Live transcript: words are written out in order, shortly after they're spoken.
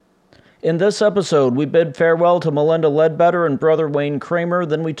In this episode, we bid farewell to Melinda Ledbetter and brother Wayne Kramer,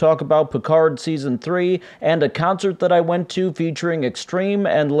 then we talk about Picard Season 3 and a concert that I went to featuring Extreme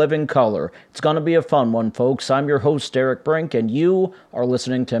and Living Colour. It's going to be a fun one, folks. I'm your host, Derek Brink, and you are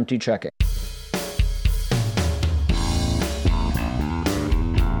listening to Empty Checking.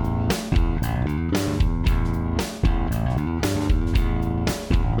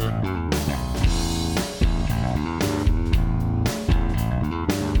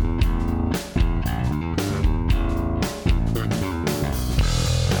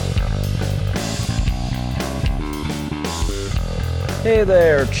 Hey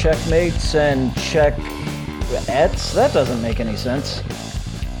there, checkmates and check-ettes? That doesn't make any sense.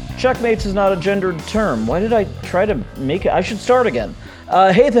 Checkmates is not a gendered term. Why did I try to make it? I should start again.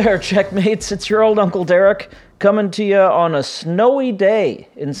 Hey there, checkmates. It's your old Uncle Derek coming to you on a snowy day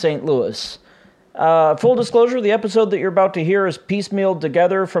in St. Louis. Full disclosure, the episode that you're about to hear is piecemealed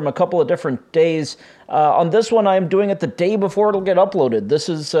together from a couple of different days. On this one, I'm doing it the day before it'll get uploaded. This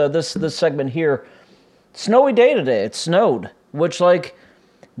is this segment here. Snowy day today. It snowed. Which, like,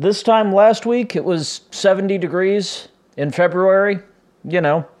 this time last week, it was 70 degrees in February, you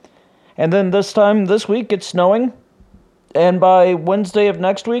know. And then this time this week, it's snowing. And by Wednesday of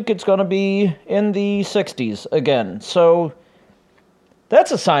next week, it's going to be in the 60s again. So,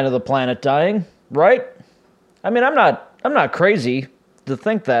 that's a sign of the planet dying, right? I mean, I'm not crazy to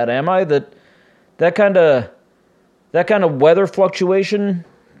think that, am I? That kind of weather fluctuation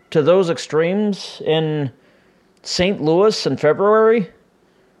to those extremes in St. Louis in February?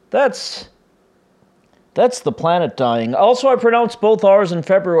 That's the planet dying. Also, I pronounce both R's in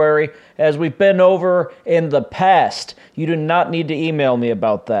February, as we've been over in the past. You do not need to email me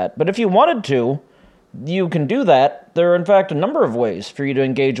about that. But if you wanted to, you can do that. There are, in fact, a number of ways for you to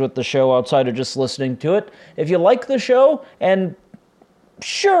engage with the show outside of just listening to it. If you like the show, and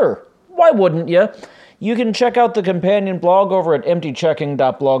sure, why wouldn't you? You can check out the companion blog over at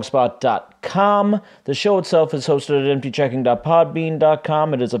emptychecking.blogspot.com. The show itself is hosted at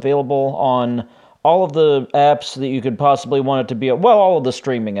emptychecking.podbean.com. It is available on all of the apps that you could possibly want it to be on. Well, all of the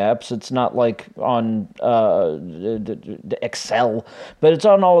streaming apps. It's not like on Excel, but it's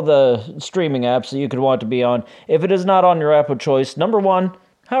on all of the streaming apps that you could want it to be on. If it is not on your app of choice, number one,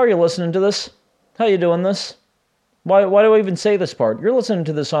 how are you listening to this? How are you doing this? Why do I even say this part? You're listening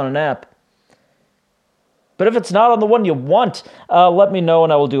to this on an app. But if it's not on the one you want, let me know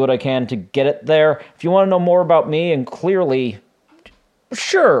and I will do what I can to get it there. If you want to know more about me, and clearly,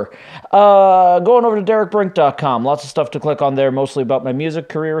 sure, going over to derekbrink.com. Lots of stuff to click on there, mostly about my music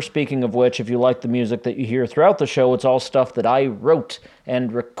career. Speaking of which, if you like the music that you hear throughout the show, it's all stuff that I wrote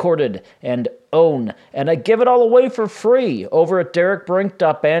and recorded and own. And I give it all away for free over at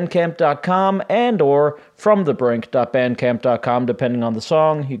derekbrink.bandcamp.com and or fromthebrink.bandcamp.com, depending on the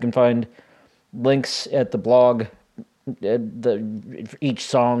song. You can find links at the blog, each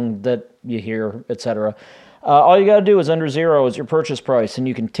song that you hear, etc. All you gotta do is enter $0 as your purchase price, and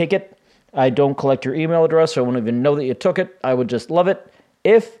you can take it. I don't collect your email address, so I won't even know that you took it. I would just love it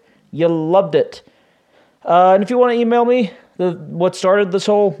if you loved it. And if you want to email me, what started this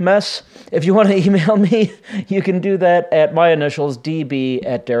whole mess, if you want to email me, you can do that at my initials,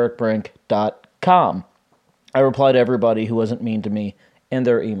 db@derekbrink.com. I reply to everybody who wasn't mean to me in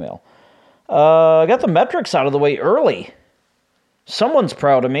their email. I got the metrics out of the way early. Someone's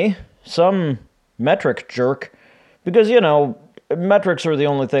proud of me. Some metric jerk. Because, you know, metrics are the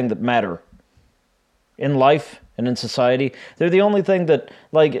only thing that matter. In life and in society. They're the only thing that,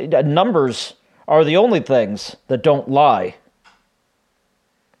 like, numbers are the only things that don't lie.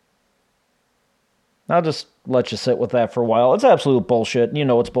 I'll just let you sit with that for a while. It's absolute bullshit. You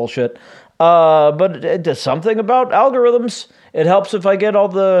know it's bullshit. But it does something about algorithms. It helps if I get all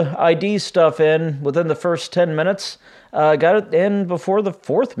the ID stuff in within the first 10 minutes. I got it in before the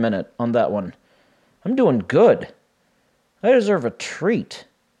 4th minute on that one. I'm doing good. I deserve a treat.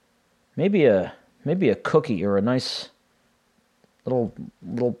 Maybe a cookie or a nice little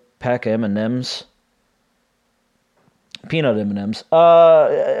pack of M&Ms. Peanut M&Ms.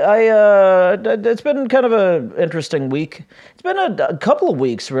 It's been kind of an interesting week. It's been a couple of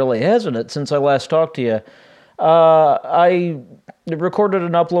weeks, really, hasn't it, since I last talked to you? I recorded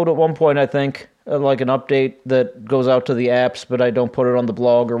an upload at one point, I think, like an update that goes out to the apps, but I don't put it on the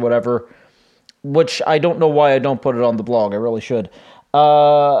blog or whatever, which I don't know why I don't put it on the blog. I really should.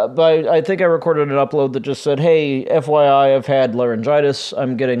 But I think I recorded an upload that just said, hey, FYI, I've had laryngitis,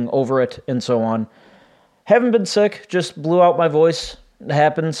 I'm getting over it, and so on. Haven't been sick, just blew out my voice. It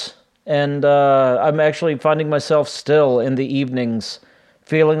happens. And I'm actually finding myself still in the evenings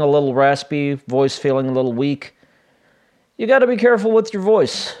feeling a little raspy, voice feeling a little weak. you got to be careful with your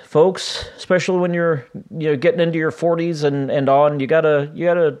voice, folks, especially when you're getting into your 40s and on. You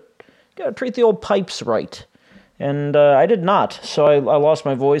gotta treat the old pipes right, and I did not. So I lost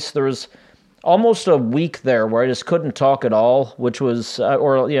my voice. There was almost a week there where I just couldn't talk at all, which was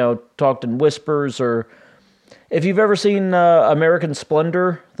talked in whispers. Or if you've ever seen American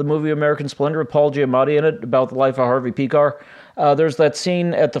Splendor, the movie American Splendor with Paul Giamatti in it about the life of Harvey Pekar, there's that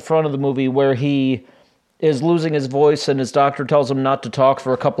scene at the front of the movie where he is losing his voice, and his doctor tells him not to talk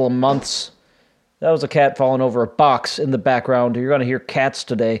for a couple of months. That was a cat falling over a box in the background. You're going to hear cats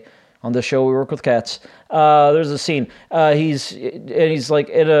today on this show. We work with cats. There's a scene. He's like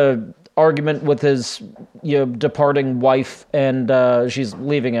in a argument with his departing wife, and she's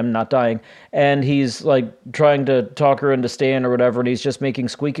leaving him, not dying. And he's like trying to talk her into staying or whatever, and he's just making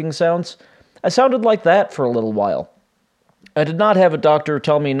squeaking sounds. I sounded like that for a little while. I did not have a doctor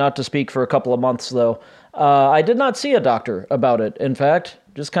tell me not to speak for a couple of months, though. I did not see a doctor about it, in fact.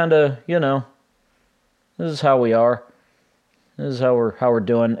 Just kind of, this is how we are. This is how we're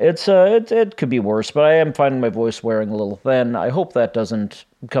doing. It could be worse, but I am finding my voice wearing a little thin. I hope that doesn't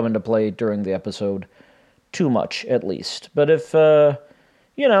come into play during the episode too much, at least. But if,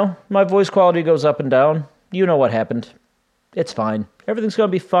 my voice quality goes up and down, you know what happened. It's fine. Everything's going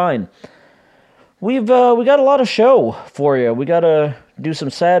to be fine. We got a lot of show for you. We got to do some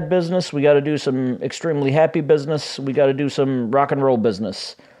sad business. We got to do some extremely happy business. We got to do some rock and roll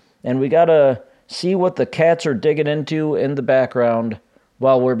business. And we got to see what the cats are digging into in the background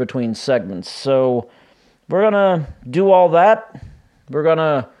while we're between segments. So we're going to do all that. We're going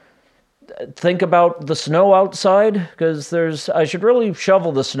to think about the snow outside, because I should really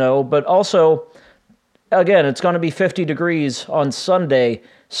shovel the snow, but also, again, it's going to be 50 degrees on Sunday,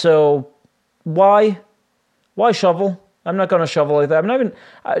 so why shovel? I'm not going to shovel like that. I'm not even.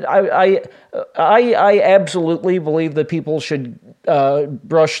 I absolutely believe that people should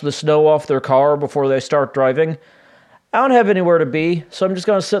brush the snow off their car before they start driving. I don't have anywhere to be, so I'm just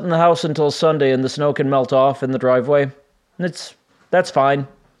going to sit in the house until Sunday, and the snow can melt off in the driveway. That's fine,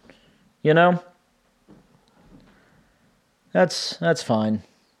 That's fine.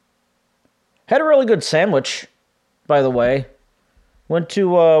 Had a really good sandwich, by the way. Went to,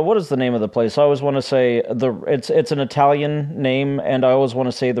 what is the name of the place? I always want to say, it's an Italian name, and I always want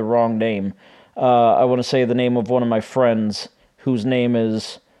to say the wrong name. I want to say the name of one of my friends, whose name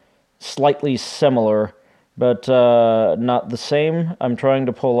is slightly similar, but not the same. I'm trying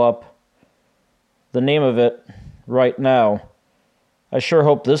to pull up the name of it right now. I sure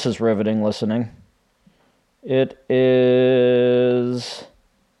hope this is riveting listening. It is...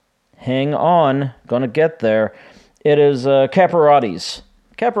 Hang on, gonna get there. It is Caparotti's.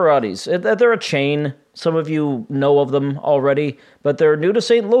 Caparotti's. They're a chain. Some of you know of them already, but they're new to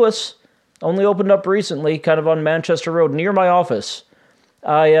St. Louis. Only opened up recently, kind of on Manchester Road, near my office.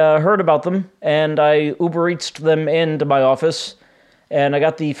 I heard about them, and I Uber Eats'd them into my office, and I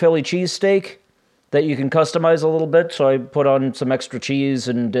got the Philly cheesesteak that you can customize a little bit, so I put on some extra cheese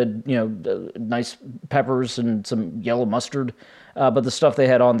and did, nice peppers and some yellow mustard, but the stuff they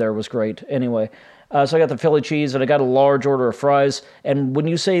had on there was great. Anyway, so I got the Philly cheese, and I got a large order of fries, and when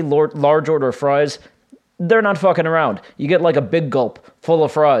you say large order of fries, they're not fucking around. You get like a big gulp full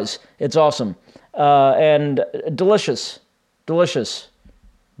of fries. It's awesome. And delicious. Delicious.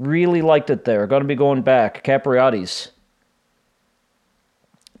 Really liked it there. Going to be going back. Capriotti's.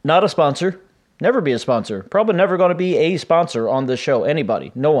 Not a sponsor. Never be a sponsor. Probably never going to be a sponsor on this show.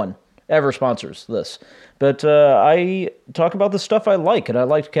 Anybody. No one ever sponsors this. But I talk about the stuff I like, and I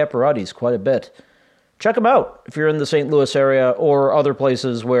liked Capriotti's quite a bit. Check them out if you're in the St. Louis area or other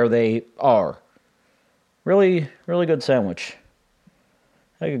places where they are. Really, really good sandwich.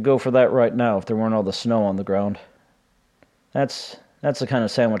 I could go for that right now if there weren't all the snow on the ground. That's the kind of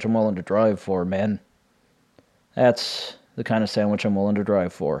sandwich I'm willing to drive for, man. That's the kind of sandwich I'm willing to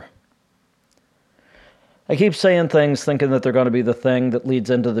drive for. I keep saying things thinking that they're going to be the thing that leads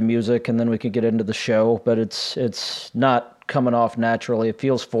into the music, and then we can get into the show, but it's not coming off naturally. It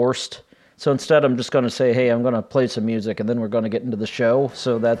feels forced. So instead, I'm just going to say, hey, I'm going to play some music, and then we're going to get into the show.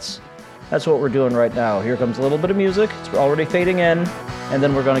 So that's what we're doing right now. Here comes a little bit of music. It's already fading in, and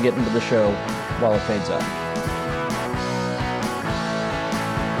then we're going to get into the show while it fades out.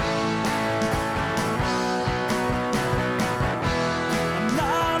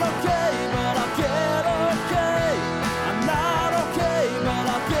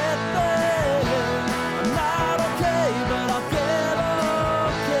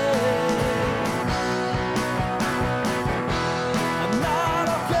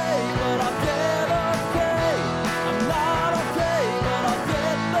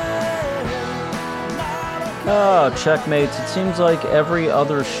 Checkmates, it seems like every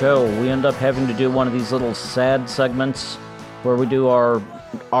other show we end up having to do one of these little sad segments where we do our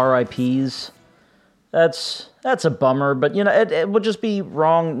RIPs. That's a bummer, but, it would just be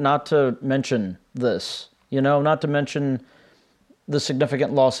wrong not to mention this, not to mention the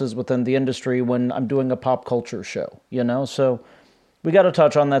significant losses within the industry when I'm doing a pop culture show, So we got to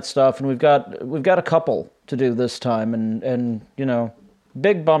touch on that stuff, and we've got a couple to do this time, and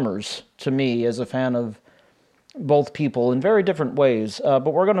big bummers to me as a fan of both people in very different ways.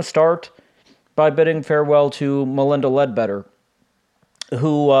 But we're going to start by bidding farewell to Melinda Ledbetter,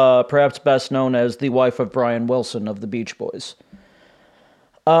 who perhaps best known as the wife of Brian Wilson of the Beach Boys.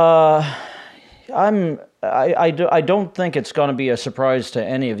 I don't think it's going to be a surprise to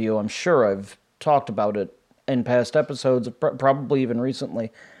any of you. I'm sure I've talked about it in past episodes, probably even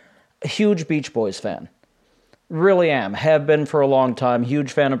recently. A huge Beach Boys fan. Really am. Have been for a long time.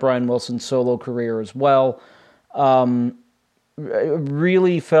 Huge fan of Brian Wilson's solo career as well.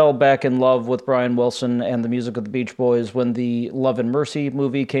 Really fell back in love with Brian Wilson and the music of the Beach Boys when the Love and Mercy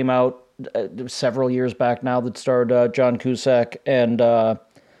movie came out several years back now, that starred John Cusack and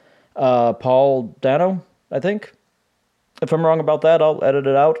Paul Dano, I think. If I'm wrong about that, I'll edit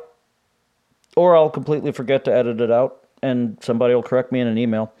it out. Or I'll completely forget to edit it out, and somebody will correct me in an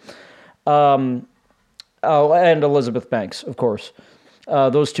email. And Elizabeth Banks, of course.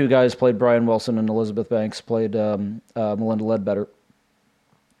 Those two guys played Brian Wilson, and Elizabeth Banks played Melinda Ledbetter.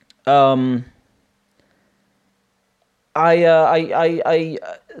 That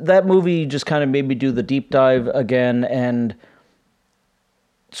movie just kind of made me do the deep dive again, and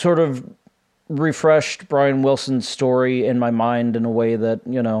sort of refreshed Brian Wilson's story in my mind in a way that,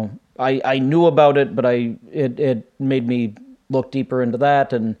 I knew about it, but it made me look deeper into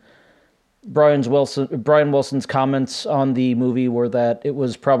that. And Brian Wilson's comments on the movie were that it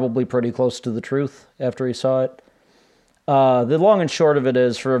was probably pretty close to the truth after he saw it. The long and short of it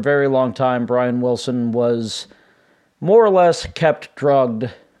is, for a very long time, Brian Wilson was more or less kept drugged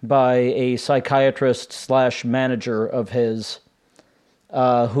by a psychiatrist/manager of his,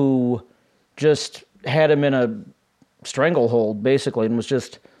 who just had him in a stranglehold, basically, and was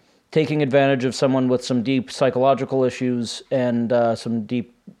just taking advantage of someone with some deep psychological issues and some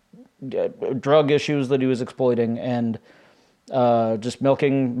deep drug issues that he was exploiting, and just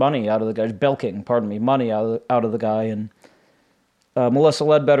milking money out of the guy, money out of the guy. And Melissa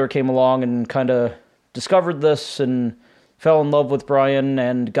Ledbetter came along and kind of discovered this and fell in love with Brian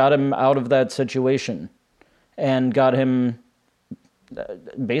and got him out of that situation and got him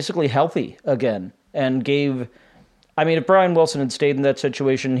basically healthy again, and if Brian Wilson had stayed in that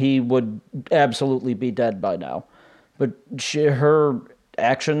situation, he would absolutely be dead by now. But her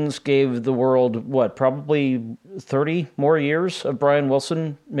actions gave the world, probably 30 more years of Brian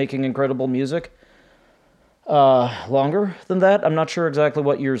Wilson making incredible music. Longer than that? I'm not sure exactly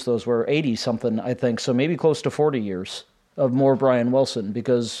what years those were. 80-something, I think. So maybe close to 40 years of more Brian Wilson,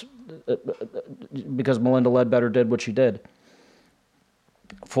 because Melinda Ledbetter did what she did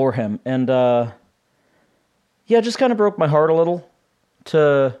for him. And, it just kind of broke my heart a little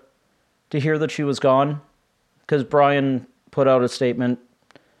to hear that she was gone, because Brian put out a statement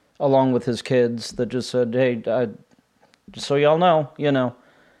along with his kids that just said, hey, just so y'all know,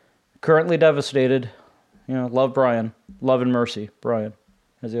 currently devastated, love Brian, love and mercy, Brian,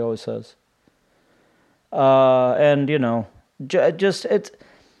 as he always says. It's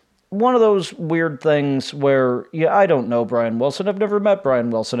one of those weird things where, I don't know Brian Wilson. I've never met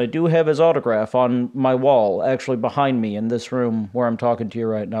Brian Wilson. I do have his autograph on my wall, actually behind me in this room where I'm talking to you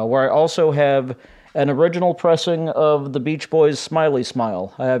right now, where I also have an original pressing of the Beach Boys' Smiley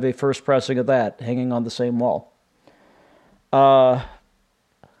Smile. I have a first pressing of that hanging on the same wall. Don't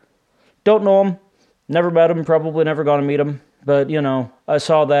know him. Never met him. Probably never going to meet him. But, I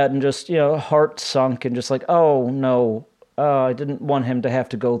saw that and just, heart sunk and just like, oh, no. I didn't want him to have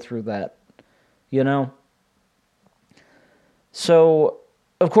to go through that, So,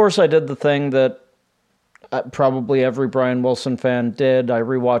 of course, I did the thing that probably every Brian Wilson fan did. I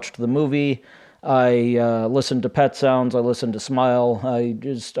rewatched the movie. I listened to Pet Sounds. I listened to Smile. I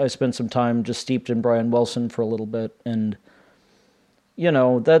spent some time just steeped in Brian Wilson for a little bit. And,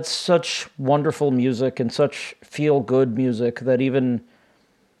 that's such wonderful music and such feel-good music that even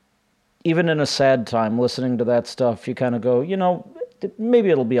in a sad time, listening to that stuff, you kind of go, maybe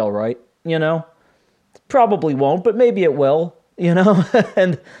it'll be all right, Probably won't, but maybe it will,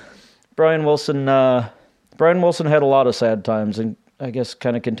 And Brian Wilson had a lot of sad times, and I guess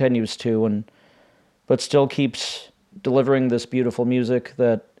kind of continues to, but still keeps delivering this beautiful music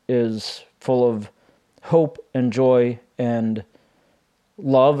that is full of hope and joy and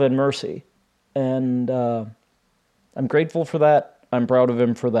love and mercy. And I'm grateful for that. I'm proud of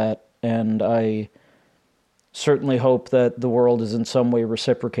him for that. And I certainly hope that the world is in some way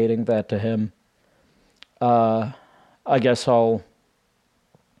reciprocating that to him. I guess all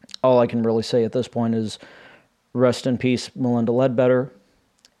I can really say at this point is rest in peace, Melinda Ledbetter,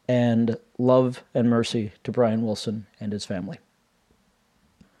 and love and mercy to Brian Wilson and his family.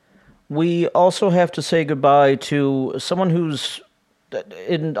 We also have to say goodbye to someone who's,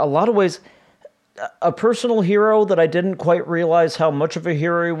 in a lot of ways, a personal hero that I didn't quite realize how much of a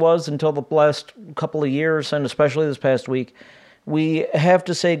hero he was until the last couple of years, and especially this past week. We have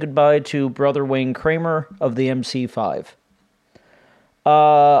to say goodbye to Brother Wayne Kramer of the MC5.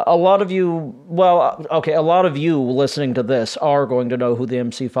 A lot of you listening to this are going to know who the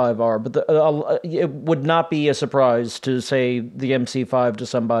MC5 are, but it would not be a surprise to say the MC5 to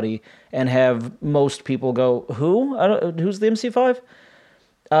somebody and have most people go, who? Who's the MC5?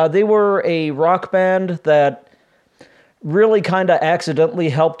 They were a rock band that really kind of accidentally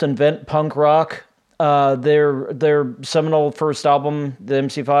helped invent punk rock. Their seminal first album, the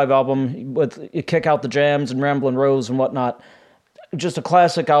MC5 album, with Kick Out the Jams and Ramblin' Rose and whatnot, just a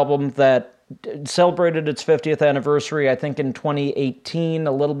classic album that celebrated its 50th anniversary, I think in 2018,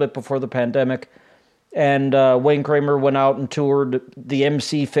 a little bit before the pandemic. And Wayne Kramer went out and toured the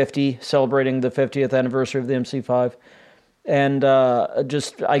MC50, celebrating the 50th anniversary of the MC5. And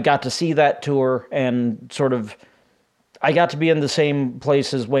I got to see that tour and sort of, I got to be in the same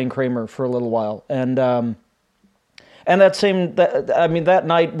place as Wayne Kramer for a little while. And that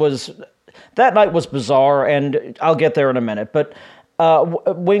night was bizarre, and I'll get there in a minute. But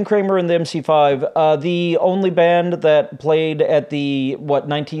Wayne Kramer and the MC5, the only band that played at the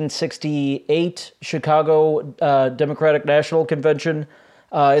 1968 Chicago Democratic National Convention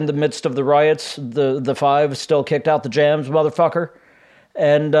in the midst of the riots. The Five still kicked out the Jams, motherfucker.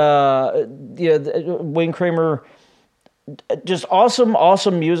 And Wayne Kramer, just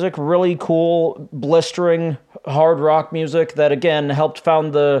awesome music, really cool, blistering hard rock music that again helped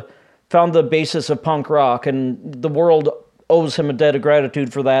found the basis of punk rock, and the world owes him a debt of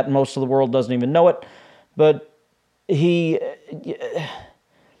gratitude for that, and most of the world doesn't even know it. But his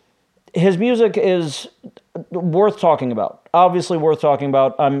music is worth talking about. Obviously worth talking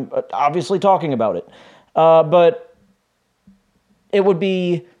about. I'm obviously talking about it. But it would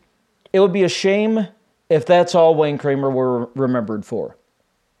be a shame if that's all Wayne Kramer were remembered for.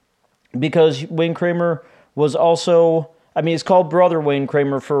 Because Wayne Kramer was also, he's called Brother Wayne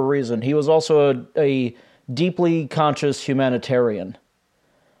Kramer for a reason. He was also a deeply conscious humanitarian.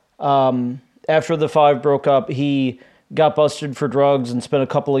 After the Five broke up, he got busted for drugs and spent a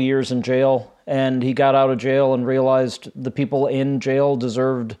couple of years in jail. And he got out of jail and realized the people in jail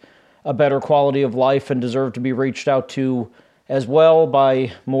deserved a better quality of life and deserved to be reached out to as well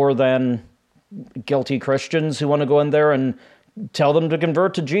by more than guilty Christians who want to go in there and tell them to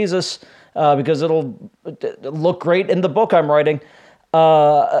convert to Jesus because it'll look great in the book I'm writing.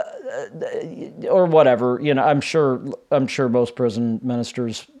 Or whatever, I'm sure most prison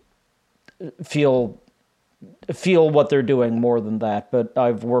ministers feel what they're doing more than that, but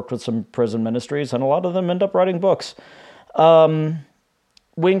I've worked with some prison ministries, and a lot of them end up writing books.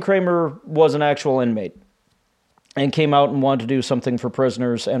 Wayne Kramer was an actual inmate, and came out and wanted to do something for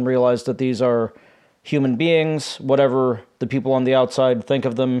prisoners, and realized that these are human beings, whatever the people on the outside think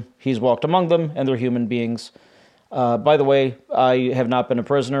of them, he's walked among them, and they're human beings. By the way, I have not been a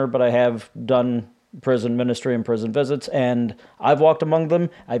prisoner, but I have done prison ministry and prison visits, and I've walked among them.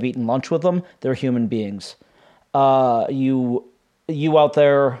 I've eaten lunch with them. They're human beings. You out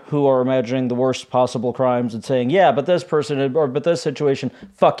there who are imagining the worst possible crimes and saying, yeah, but this person, or but this situation,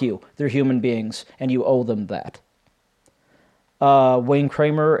 fuck you. They're human beings, and you owe them that. Wayne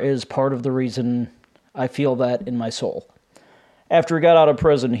Kramer is part of the reason I feel that in my soul. After he got out of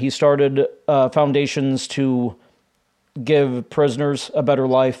prison, he started foundations to give prisoners a better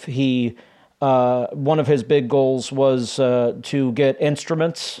life. One of his big goals was to get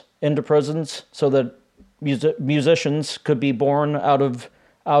instruments into prisons so that musicians could be born out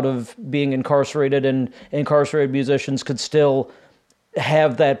of being incarcerated, and incarcerated musicians could still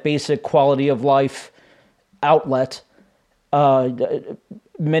have that basic quality of life outlet.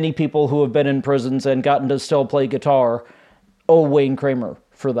 Many people who have been in prisons and gotten to still play guitar owe Wayne Kramer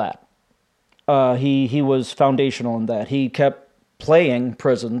for that. He was foundational in that. He kept playing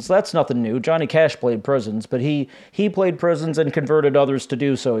prisons. That's nothing new. Johnny Cash played prisons, but he played prisons and converted others to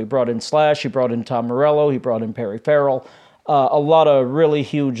do so. He brought in Slash, he brought in Tom Morello, he brought in Perry Farrell. A lot of really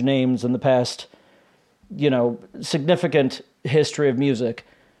huge names in the past, significant history of music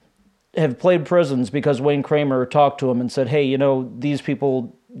have played prisons because Wayne Kramer talked to him and said, hey, these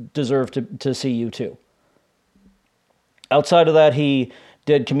people deserve to see you too. Outside of that, he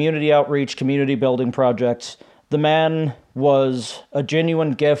did community outreach, community building projects. The man was a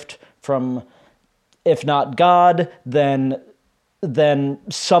genuine gift from, if not God, then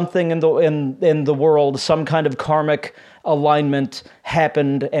something in the world, some kind of karmic alignment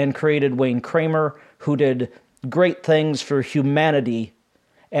happened and created Wayne Kramer, who did great things for humanity,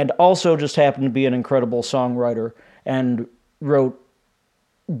 and also just happened to be an incredible songwriter and wrote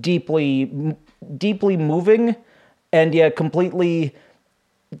deeply moving and yet completely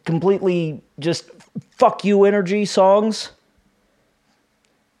just fuck you energy songs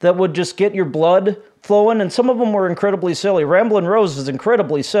that would just get your blood flowing, and some of them were incredibly silly. Ramblin' Rose is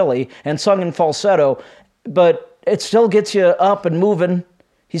incredibly silly and sung in falsetto, but it still gets you up and moving.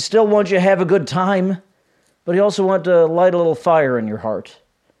 He still wants you to have a good time, but he also wants to light a little fire in your heart.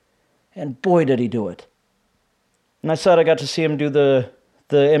 And boy, did he do it. And I said I got to see him do the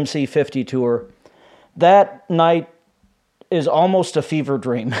MC50 tour. That night is almost a fever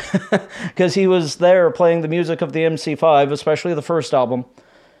dream, because he was there playing the music of the MC5, especially the first album.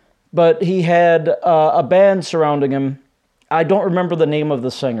 But he had a band surrounding him. I don't remember the name of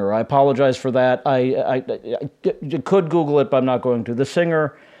the singer. I apologize for that. I could Google it, but I'm not going to. The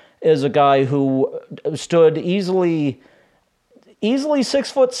singer is a guy who stood easily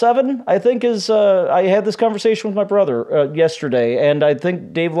 6'7", I think is, I had this conversation with my brother yesterday, and I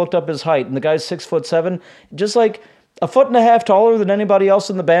think Dave looked up his height, and the guy's 6'7", just like a foot and a half taller than anybody else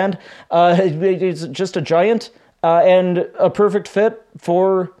in the band. He's just a giant, and a perfect fit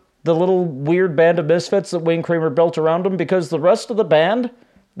for the little weird band of misfits that Wayne Kramer built around him, because the rest of the band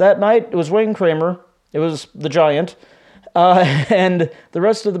that night, it was Wayne Kramer, it was the giant, and the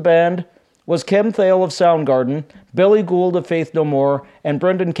rest of the band was Kim Thale of Soundgarden, Billy Gould of Faith No More, and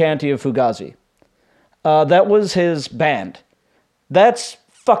Brendan Canty of Fugazi. That was his band. That's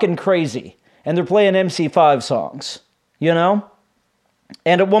fucking crazy. And they're playing MC5 songs, you know?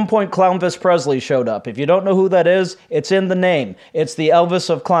 And at one point, Clownvis Presley showed up. If you don't know who that is, it's in the name. It's the Elvis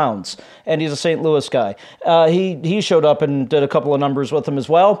of clowns, and he's a St. Louis guy. He showed up and did a couple of numbers with him as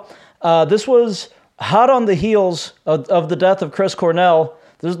well. This was hot on the heels of the death of Chris Cornell.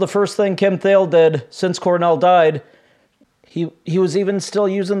 This is the first thing Kim Thale did since Cornell died. He was even still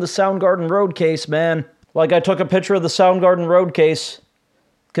using the Soundgarden road case, man. Like, I took a picture of the Soundgarden road case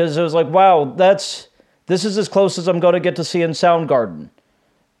because it was like, wow, this is as close as I'm going to get to seeing Soundgarden.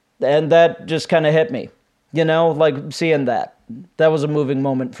 And that just kind of hit me, you know, like seeing that. That was a moving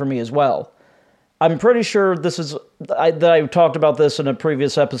moment for me as well. I'm pretty sure that I talked about this in a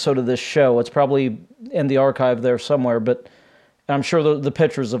previous episode of this show. It's probably in the archive there somewhere, but I'm sure the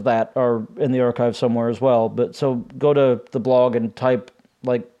pictures of that are in the archive somewhere as well. But so go to the blog and type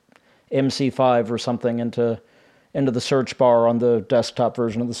like MC5 or something into the search bar on the desktop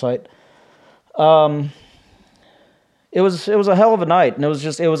version of the site. It was a hell of a night, and it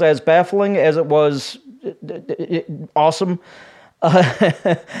was as baffling as it was awesome.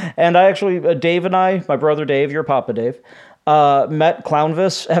 And I actually, Dave and I, my brother Dave, your Papa Dave, met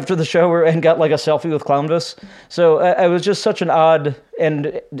Clownvis after the show and got like a selfie with Clownvis. So it was just such an odd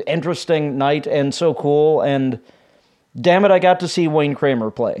and interesting night and so cool. And damn it, I got to see Wayne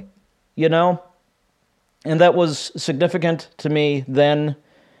Kramer play, you know? And that was significant to me then.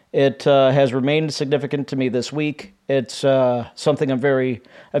 It has remained significant to me this week. It's something I've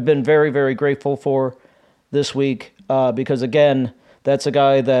been very, very grateful for this week, because again, that's a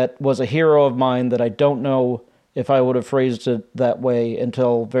guy that was a hero of mine that I don't know if I would have phrased it that way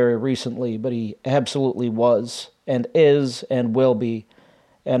until very recently, but he absolutely was and is and will be.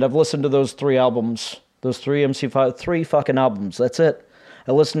 And I've listened to those 3 albums, those 3 MC5, 3 fucking albums, that's it.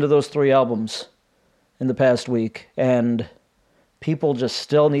 I listened to those 3 albums in the past week, and people just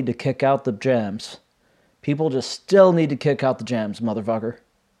still need to kick out the jams. People just still need to kick out the jams, motherfucker.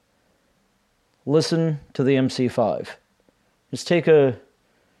 Listen to the MC5. Just take a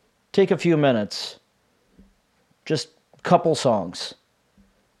few minutes. Just a couple songs.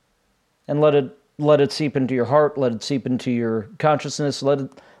 And let it seep into your heart, let it seep into your consciousness,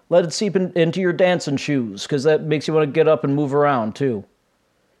 let it seep into your dancing shoes, because that makes you want to get up and move around too.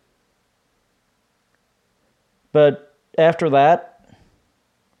 But after that,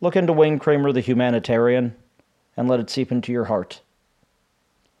 look into Wayne Kramer, the humanitarian, and let it seep into your heart.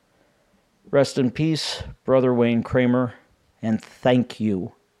 Rest in peace, Brother Wayne Kramer, and thank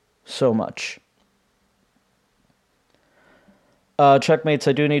you so much. Checkmates,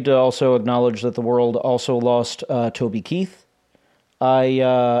 I do need to also acknowledge that the world also lost Toby Keith.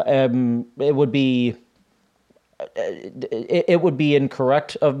 It would be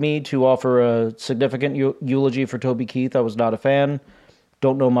incorrect of me to offer a significant eulogy for Toby Keith. I was not a fan.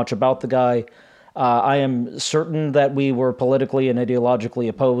 Don't know much about the guy. I am certain that we were politically and ideologically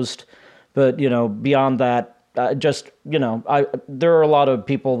opposed, but, beyond that, there are a lot of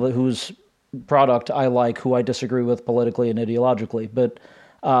people whose product I like who I disagree with politically and ideologically, but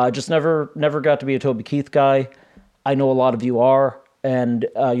just never got to be a Toby Keith guy. I know a lot of you are, and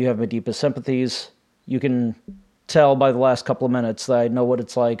you have my deepest sympathies. You can tell by the last couple of minutes that I know what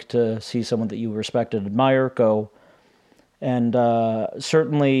it's like to see someone that you respect and admire go. And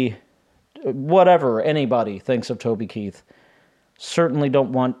certainly, whatever anybody thinks of Toby Keith, certainly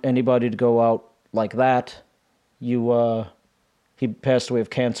don't want anybody to go out like that. He passed away of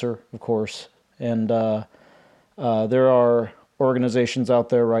cancer, of course, and there are organizations out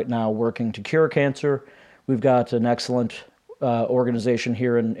there right now working to cure cancer. We've got an excellent organization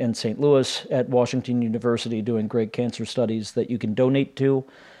here in St. Louis at Washington University doing great cancer studies that you can donate to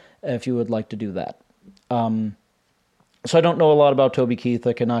if you would like to do that. So I don't know a lot about Toby Keith.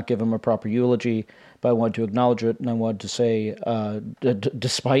 I cannot give him a proper eulogy, but I wanted to acknowledge it, and I wanted to say,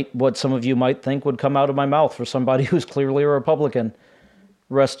 despite what some of you might think would come out of my mouth for somebody who's clearly a Republican,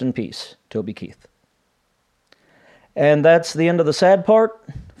 rest in peace, Toby Keith. And that's the end of the sad part.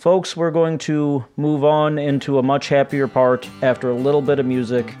 Folks, we're going to move on into a much happier part after a little bit of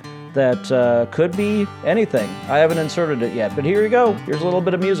music that could be anything. I haven't inserted it yet, but here you go. Here's a little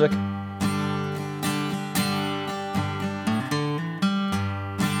bit of music.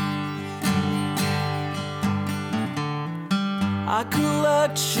 I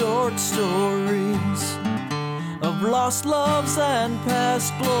collect short stories of lost loves and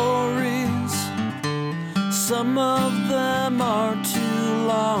past glories. Some of them are too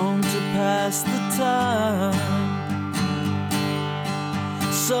long to pass the time.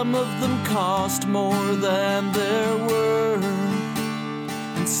 Some of them cost more than they're worth.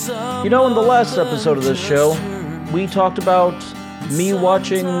 And some in the last episode of this show, we talked about me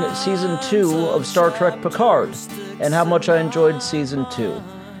watching Season 2 of Star Trek Picard and how much I enjoyed Season 2.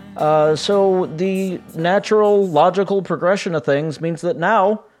 So the natural, logical progression of things means that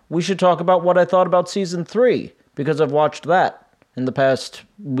now we should talk about what I thought about Season 3, because I've watched that in the past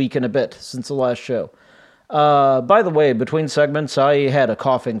week and a bit since the last show. By the way, between segments, I had a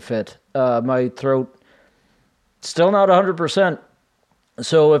coughing fit. My throat still not 100%.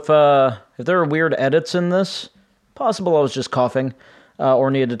 So if there are weird edits in this, possible I was just coughing or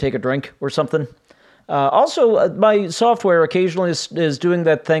needed to take a drink or something. Also, my software occasionally is doing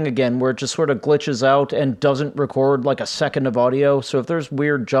that thing again where it just sort of glitches out and doesn't record like a second of audio. So if there's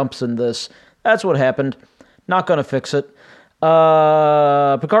weird jumps in this, that's what happened. Not going to fix it.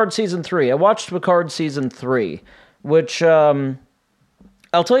 Picard Season 3. I watched Picard Season 3, which, I'll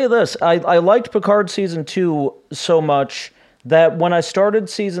tell you this. I liked Picard Season 2 so much that when I started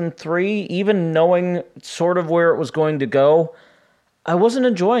Season 3, even knowing sort of where it was going to go, I wasn't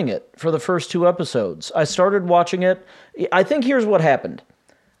enjoying it for the first 2 episodes. I started watching it. I think here's what happened.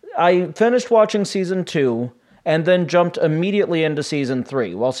 I finished watching Season 2 and then jumped immediately into Season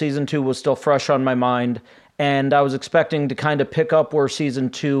 3 while Season 2 was still fresh on my mind, and I was expecting to kind of pick up where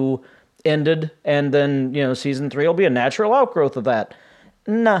Season 2 ended, and then, Season 3 will be a natural outgrowth of that.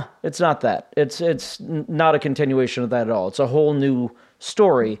 Nah, it's not that. It's not a continuation of that at all. It's a whole new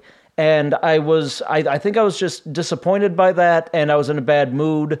story. And I think I was just disappointed by that, and I was in a bad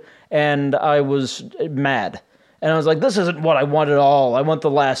mood, and I was mad. And I was like, this isn't what I want at all. I want the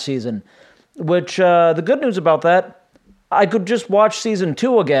last season. Which, the good news about that, I could just watch Season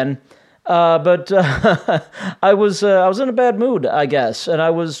 2 again, but I was in a bad mood, I guess, and I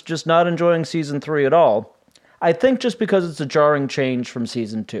was just not enjoying Season 3 at all. I think just because it's a jarring change from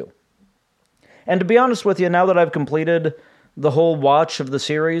Season 2. And to be honest with you, now that I've completed the whole watch of the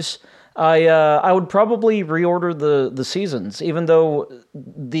series, I would probably reorder the seasons, even though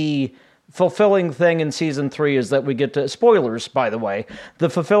the fulfilling thing in Season 3 is that we get to... Spoilers, by the way. The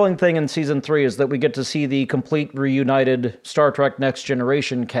fulfilling thing in Season 3 is that we get to see the complete reunited Star Trek Next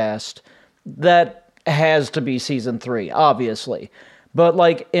Generation cast. That has to be Season 3, obviously.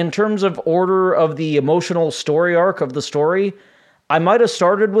 But, in terms of order of the emotional story arc of the story, I might have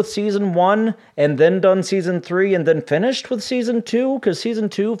started with Season 1 and then done Season 3 and then finished with Season 2, because Season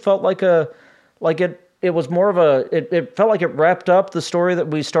 2 felt it was more of it felt like it wrapped up the story that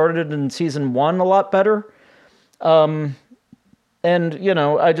we started in Season 1 a lot better. And,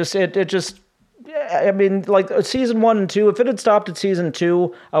 Season 1 and 2, if it had stopped at Season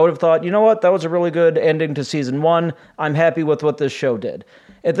 2, I would have thought, you know what, that was a really good ending to Season 1. I'm happy with what this show did.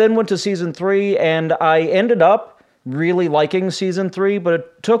 It then went to Season 3, and I ended up really liking Season 3, but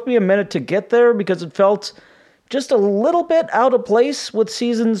it took me a minute to get there because it felt just a little bit out of place with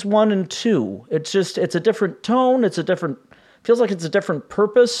Seasons 1 and 2. It's a different tone, feels like it's a different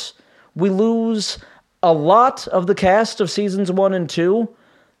purpose. we lose a lot of the cast of seasons 1 and 2,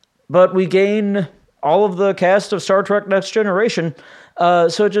 but we gain all of the cast of Star Trek Next Generation.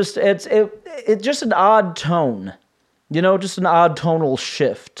 So it's just an odd tone, just an odd tonal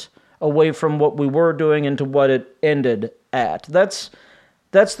shift away from what we were doing into what it ended at. That's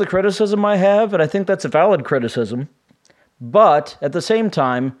the criticism I have, and I think that's a valid criticism. But at the same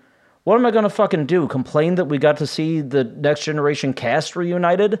time, what am I going to fucking do? Complain that we got to see the Next Generation cast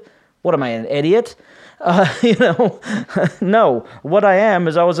reunited? What am I, an idiot? No. What I am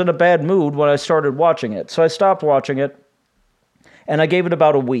is I was in a bad mood when I started watching it. So I stopped watching it, and I gave it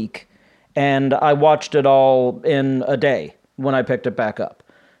about a week. And I watched it all in a day when I picked it back up.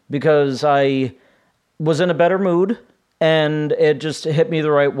 Because I was in a better mood, and it just hit me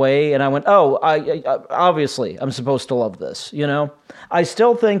the right way, and I went, I obviously, I'm supposed to love this, I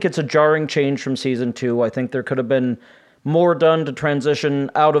still think it's a jarring change from Season 2. I think there could have been more done to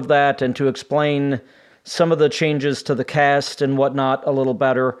transition out of that and to explain some of the changes to the cast and whatnot a little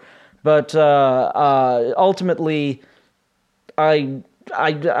better. But ultimately,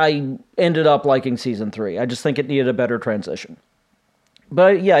 I ended up liking Season 3. I just think it needed a better transition.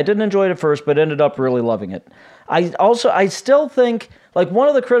 But yeah, I didn't enjoy it at first, but ended up really loving it. I still think, one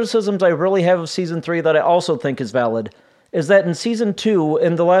of the criticisms I really have of Season 3 that I also think is valid is that in Season 2,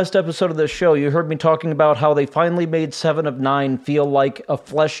 in the last episode of this show, you heard me talking about how they finally made Seven of Nine feel like a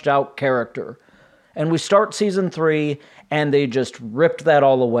fleshed-out character. And we start Season 3, and they just ripped that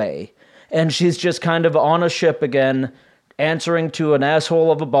all away. And she's just kind of on a ship again, answering to an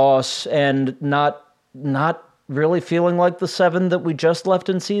asshole of a boss, and not really feeling like the Seven that we just left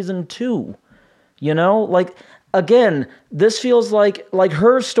in Season 2. Again, this feels like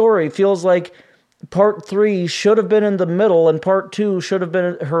her story feels like Part 3 should have been in the middle, and Part 2 should have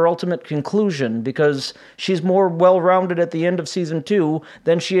been her ultimate conclusion, because she's more well-rounded at the end of Season 2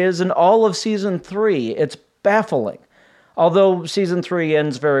 than she is in all of Season 3. It's baffling. Although Season 3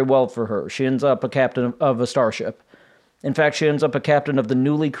 ends very well for her. She ends up a captain of a starship. In fact, she ends up a captain of the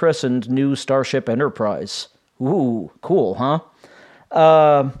newly christened New Starship Enterprise. Ooh, cool, huh?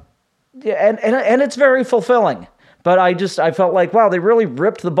 Yeah, and it's very fulfilling. But I felt like, wow, they really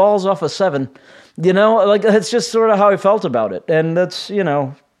ripped the balls off of Seven. That's just sort of how I felt about it. And that's,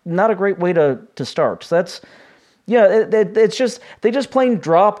 not a great way to start. It's just, they just plain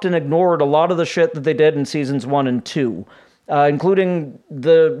dropped and ignored a lot of the shit that they did in Seasons 1 and 2. Including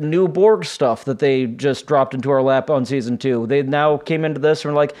the new Borg stuff that they just dropped into our lap on Season 2. They now came into this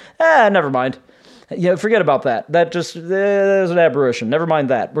and were like, never mind. Yeah, forget about that. That just is an aberration. Never mind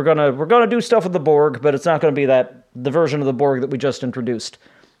that. We're gonna do stuff with the Borg, but it's not gonna be the version of the Borg that we just introduced.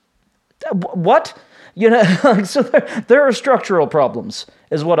 What? So there are structural problems,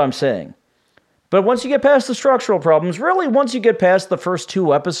 is what I'm saying. But once you get past the structural problems, really once you get past the first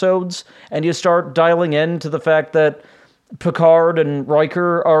 2 episodes, and you start dialing into the fact that Picard and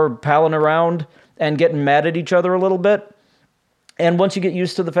Riker are palling around and getting mad at each other a little bit, and once you get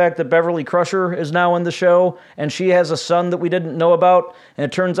used to the fact that Beverly Crusher is now in the show, and she has a son that we didn't know about, and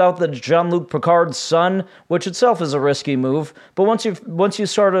it turns out that Jean-Luc Picard's son, which itself is a risky move, but once you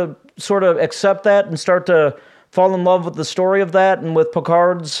start to sort of accept that and start to fall in love with the story of that and with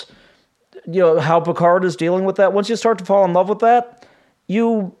Picard's, how Picard is dealing with that, once you start to fall in love with that,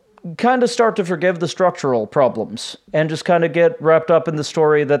 you kind of start to forgive the structural problems and just kind of get wrapped up in the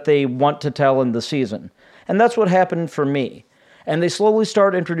story that they want to tell in the season. And that's what happened for me. And they slowly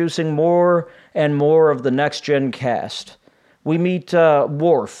start introducing more and more of the next-gen cast. We meet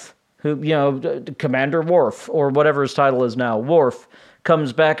Worf, who, Commander Worf, or whatever his title is now. Worf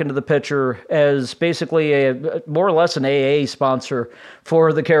comes back into the picture as basically more or less an AA sponsor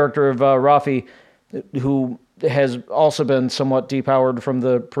for the character of Raffi, who has also been somewhat depowered from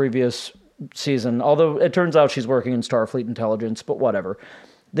the previous season, although it turns out she's working in Starfleet intelligence, but whatever.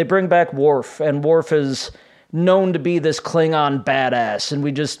 They bring back Worf, and Worf is known to be this Klingon badass, and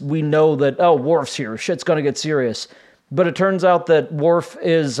we know that, Worf's here, shit's gonna get serious. But it turns out that Worf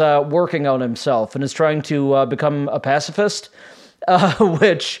is working on himself and is trying to become a pacifist,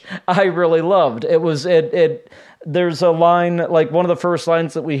 which I really loved. There's a line, one of the first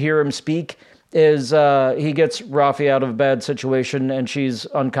lines that we hear him speak is he gets Raffi out of a bad situation, and she's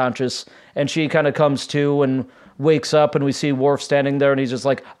unconscious, and she kind of comes to and wakes up, and we see Worf standing there, and he's just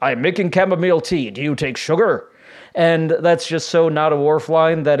like, "I'm making chamomile tea. Do you take sugar?" And that's just so not a Worf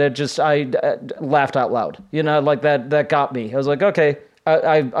line that I laughed out loud. That got me. I was like, okay,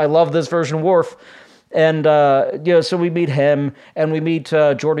 I love this version of Worf. And, so we meet him, and we meet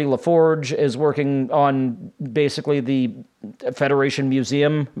Geordi LaForge is working on basically the Federation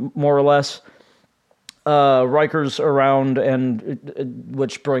Museum, more or less. Riker's around, and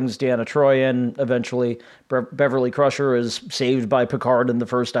which brings Deanna Troi in eventually. Beverly Crusher is saved by Picard in the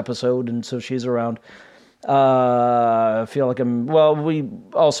first episode, and so she's around. I feel like we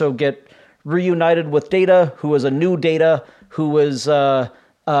also get reunited with Data, who is a new Data, who is a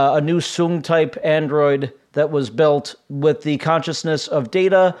new Soong-type android that was built with the consciousness of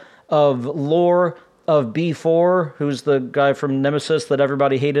Data, of Lore, of B4, who's the guy from Nemesis that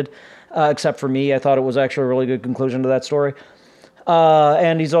everybody hated, except for me. I thought it was actually a really good conclusion to that story.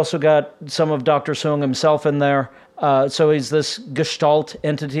 And he's also got some of Dr. Soong himself in there. So he's this Gestalt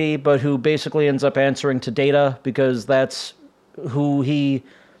entity, but who basically ends up answering to Data, because that's sort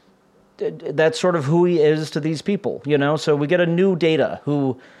of who he is to these people, you know? So we get a new Data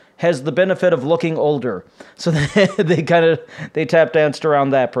who has the benefit of looking older. So they tap danced around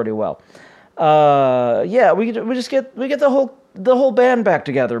that pretty well. We get the whole band back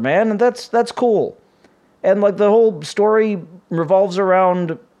together, man, and that's cool. And like the whole story revolves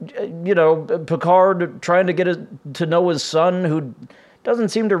around, you know, Picard trying to get to know his son, who doesn't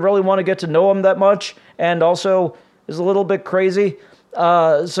seem to really want to get to know him that much, and also is a little bit crazy.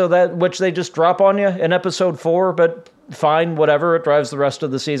 So that, which they just drop on you in episode 4, but fine, whatever, it drives the rest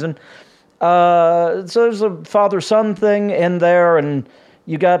of the season. So there's a father-son thing in there, and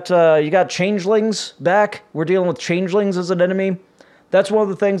you got changelings back. We're dealing with changelings as an enemy. That's one of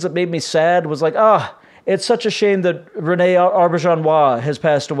the things that made me sad, was like, it's such a shame that Rene Auberjonois has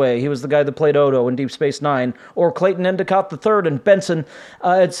passed away. He was the guy that played Odo in Deep Space Nine, or Clayton Endicott III in Benson.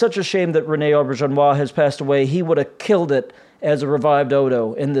 It's such a shame that Rene Auberjonois has passed away. He would have killed it as a revived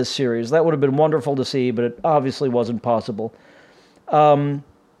Odo in this series. That would have been wonderful to see, but it obviously wasn't possible.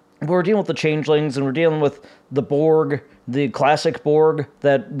 We're dealing with the changelings, and we're dealing with the Borg, the classic Borg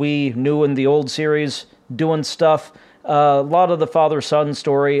that we knew in the old series, doing stuff. A lot of the father-son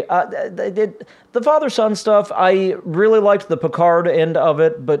story. The father-son stuff, I really liked the Picard end of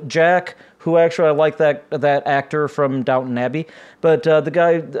it, but Jack, who actually I like that actor from Downton Abbey, but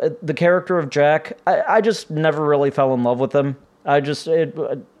the character of Jack, I just never really fell in love with him.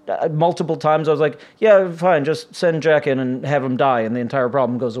 Multiple times I was like, yeah, fine, just send Jack in and have him die and the entire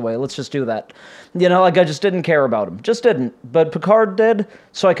problem goes away. Let's just do that. You know, like I just didn't care about him. Just didn't. But Picard did,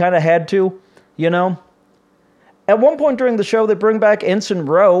 so I kind of had to, you know. At one point during the show, they bring back Ensign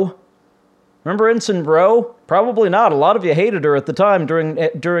Ro. Remember Ensign Ro? Probably not. A lot of you hated her at the time during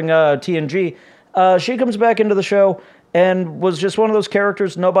TNG. She comes back into the show and was just one of those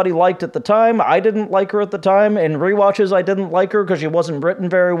characters nobody liked at the time. I didn't like her at the time. In rewatches, I didn't like her because she wasn't written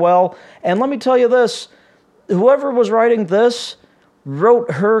very well. And let me tell you this, whoever was writing this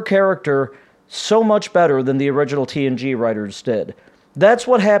wrote her character so much better than the original TNG writers did. That's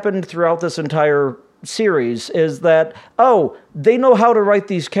what happened throughout this entire series, is that, they know how to write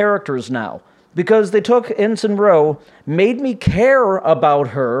these characters now. Because they took Ensign Ro, made me care about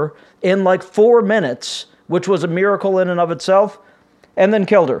her in like 4 minutes, which was a miracle in and of itself, and then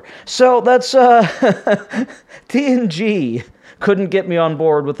killed her. So that's, TNG couldn't get me on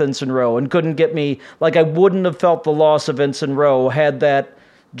board with Ensign Ro, and couldn't get me, like I wouldn't have felt the loss of Ensign Ro had that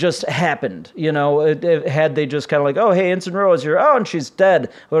just happened, you know, had they just kind of like, oh, hey, Ensign Ro is here, and she's dead.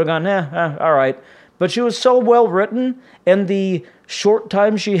 I would have gone, all right. But she was so well written, and the short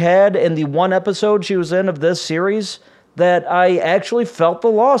time she had in the one episode she was in of this series, that I actually felt the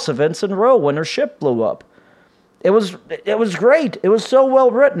loss of Ensign Ro when her ship blew up. It was great. It was so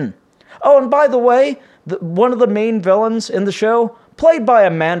well written. Oh, and by the way, one of the main villains in the show, played by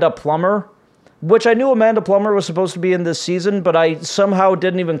Amanda Plummer, which I knew Amanda Plummer was supposed to be in this season, but I somehow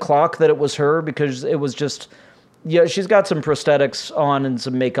didn't even clock that it was her, because it was just, yeah, she's got some prosthetics on and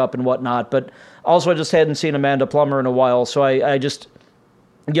some makeup and whatnot, but also I just hadn't seen Amanda Plummer in a while, so I just,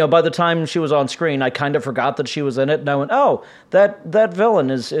 you know, by the time she was on screen, I kind of forgot that she was in it, and I went, oh, that villain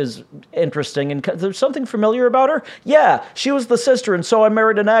is interesting, and there's something familiar about her? Yeah, she was the sister, and So I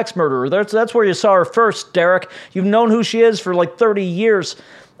Married an Axe Murderer. That's where you saw her first, Derek. You've known who she is for like 30 years.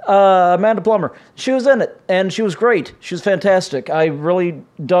 Amanda Plummer. She was in it, and she was great. She was fantastic. I really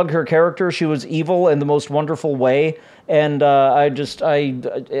dug her character. She was evil in the most wonderful way, and she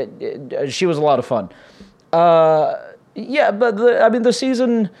was a lot of fun. Yeah, but the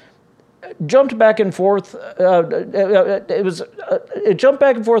season jumped back and forth. It jumped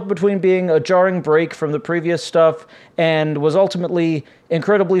back and forth between being a jarring break from the previous stuff, and was ultimately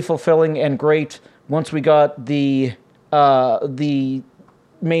incredibly fulfilling and great once we got the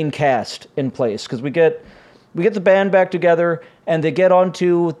main cast in place, because we get the band back together, and they get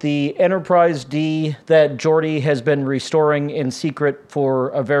onto the Enterprise D that Geordi has been restoring in secret for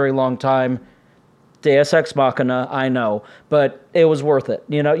a very long time. Deus Ex Machina, I know, but it was worth it.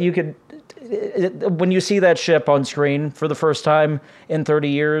 You know, when you see that ship on screen for the first time in 30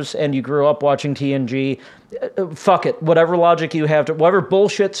 years and you grew up watching TNG, fuck it. Whatever logic you have to, whatever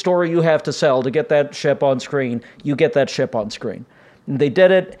bullshit story you have to sell to get that ship on screen, you get that ship on screen. And they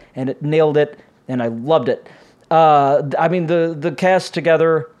did it, and it nailed it, and I loved it. I mean, the cast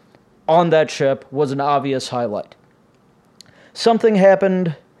together on that ship was an obvious highlight. Something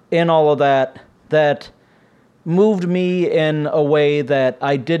happened in all of that moved me in a way that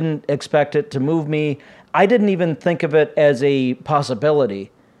I didn't expect it to move me. I didn't even think of it as a possibility.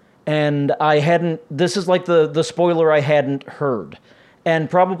 And this is like the spoiler I hadn't heard. And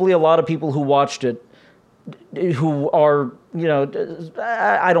probably a lot of people who watched it, who are,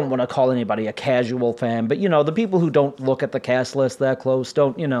 I don't want to call anybody a casual fan, but, the people who don't look at the cast list that close,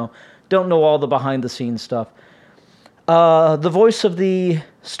 don't know all the behind-the-scenes stuff. The voice of the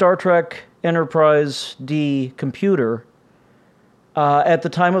Star Trek Enterprise D computer at the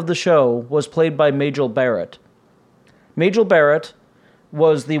time of the show was played by Majel Barrett. Majel Barrett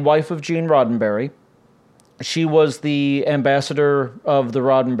was the wife of Gene Roddenberry. She was the ambassador of the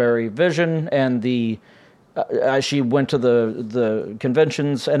Roddenberry vision, and she went to the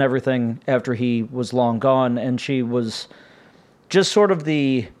conventions and everything after he was long gone, and she was just sort of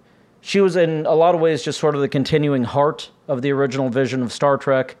she was in a lot of ways just sort of the continuing heart of the original vision of Star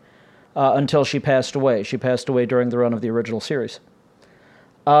Trek until she passed away. She passed away during the run of the original series.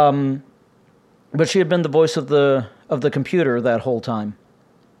 But she had been the voice of the computer that whole time.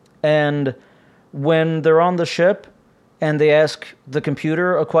 And when they're on the ship and they ask the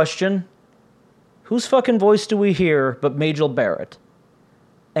computer a question, whose fucking voice do we hear but Majel Barrett?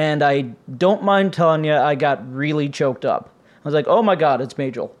 And I don't mind telling you, I got really choked up. I was like, oh my God, it's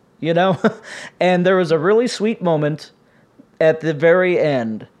Majel, And there was a really sweet moment at the very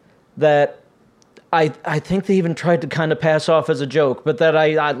end that I think they even tried to kind of pass off as a joke, but that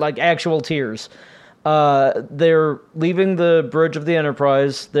I like actual tears. They're leaving the bridge of the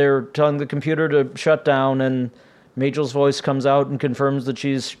Enterprise. They're telling the computer to shut down, and Majel's voice comes out and confirms that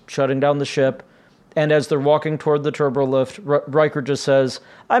she's shutting down the ship. And as they're walking toward the turbolift, Riker just says,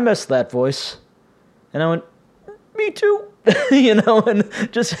 "I miss that voice." And I went, "Me too," and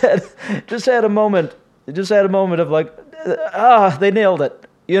just had a moment of like, they nailed it.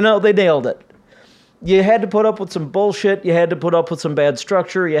 They nailed it. You had to put up with some bullshit. You had to put up with some bad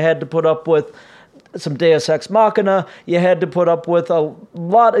structure. You had to put up with some Deus Ex Machina. You had to put up with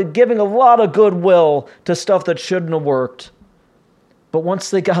giving a lot of goodwill to stuff that shouldn't have worked. But once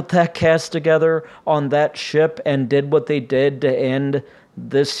they got that cast together on that ship and did what they did to end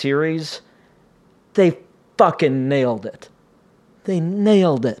this series, they fucking nailed it. They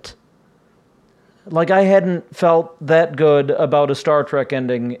nailed it. Like, I hadn't felt that good about a Star Trek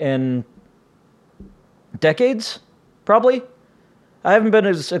ending in decades, probably. I haven't been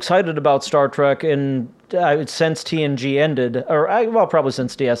as excited about Star Trek since TNG ended, probably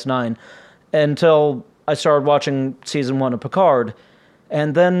since DS9, until I started watching Season 1 of Picard.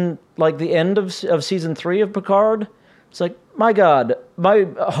 And then, like, the end of Season 3 of Picard, it's like, my God, my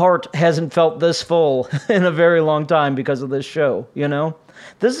heart hasn't felt this full in a very long time because of this show,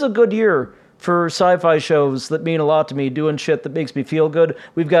 This is a good year for sci-fi shows that mean a lot to me, doing shit that makes me feel good.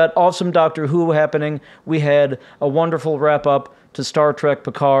 We've got awesome Doctor Who happening. We had a wonderful wrap-up to Star Trek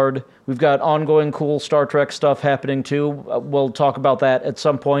Picard. We've got ongoing cool Star Trek stuff happening, too. We'll talk about that at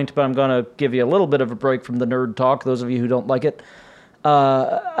some point, but I'm going to give you a little bit of a break from the nerd talk, those of you who don't like it.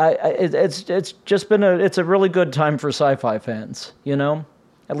 It's just been it's a really good time for sci-fi fans,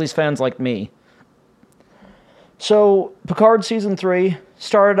 At least fans like me. So, Picard Season 3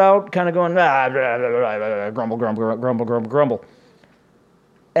 started out kind of going, grumble, grumble, grumble, grumble, grumble.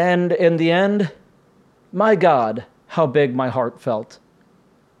 And in the end, my God, how big my heart felt.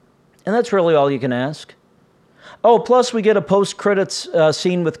 And that's really all you can ask. Oh, plus we get a post-credits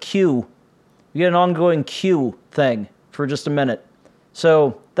scene with Q. We get an ongoing Q thing for just a minute.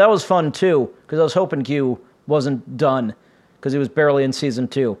 So, that was fun, too, because I was hoping Q wasn't done, because he was barely in Season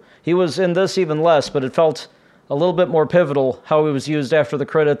 2. He was in this even less, but it felt a little bit more pivotal how he was used after the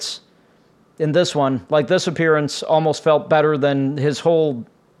credits in this one. Like, this appearance almost felt better than his whole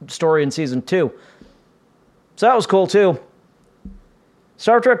story in Season 2. So that was cool, too.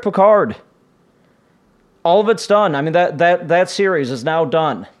 Star Trek Picard. All of it's done. I mean, that series is now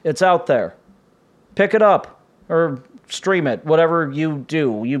done. It's out there. Pick it up. Or stream it. Whatever you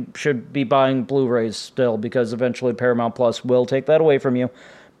do. You should be buying Blu-rays still, because eventually Paramount Plus will take that away from you.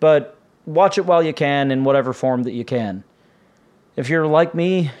 But watch it while you can, in whatever form that you can. If you're like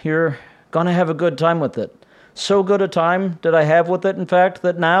me, you're gonna have a good time with it. So good a time did I have with it, in fact,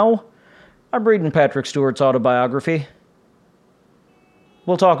 that now I'm reading Patrick Stewart's autobiography.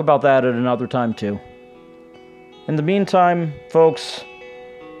 we'll talk about that at another time too. In the meantime, folks,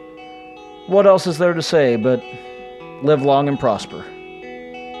 what else is there to say but live long and prosper?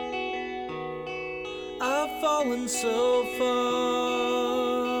 I've fallen so far.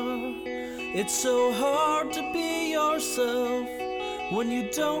 It's so hard to be yourself when you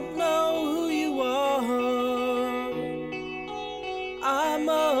don't know who you are. I'm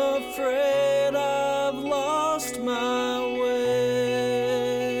afraid I've lost my way.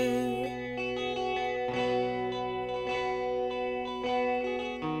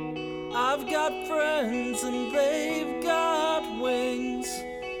 I've got friends and they've got wings.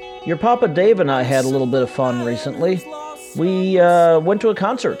 Your Papa Dave and I had a little bit of fun recently. We went to a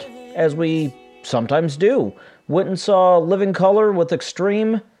concert, as we sometimes do. Went and saw Living Colour with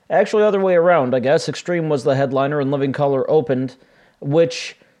Extreme. Actually, other way around, I guess. Extreme was the headliner and Living Colour opened,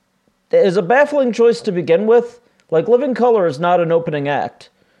 which is a baffling choice to begin with. Like, Living Colour is not an opening act.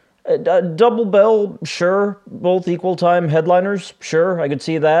 Double bill, sure. Both equal time headliners, sure. I could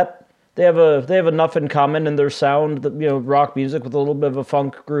see that. They have enough in common in their sound, that, rock music with a little bit of a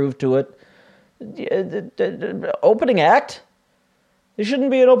funk groove to it. Opening act? It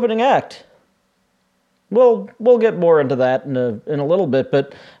shouldn't be an opening act. We'll get more into that in a little bit,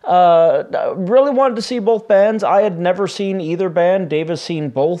 but I really wanted to see both bands. I had never seen either band. Dave has seen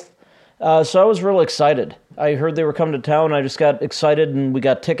both, so I was really excited. I heard they were coming to town. I just got excited, and we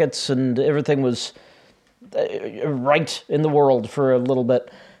got tickets, and everything was right in the world for a little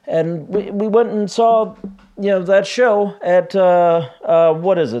bit. And we went and saw, that show at,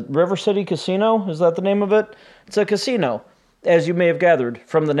 what is it, River City Casino? Is that the name of it? It's a casino, as you may have gathered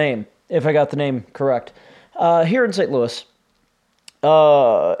from the name, if I got the name correct, here in St. Louis.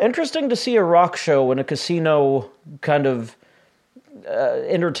 Interesting to see a rock show in a casino kind of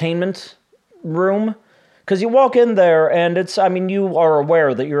entertainment room. Because you walk in there, and you are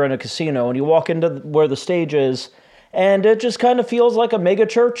aware that you're in a casino, and you walk into where the stage is, and it just kind of feels like a mega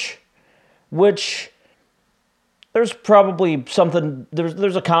church, which there's probably something,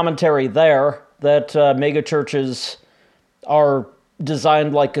 there's a commentary there that mega churches are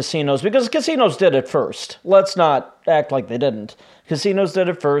designed like casinos, because casinos did it first. Let's not act like they didn't. Casinos did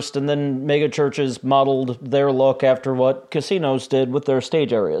it first, and then mega churches modeled their look after what casinos did with their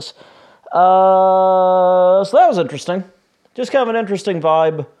stage areas. So that was interesting. Just kind of an interesting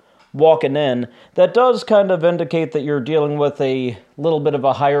vibe walking in. That does kind of indicate that you're dealing with a little bit of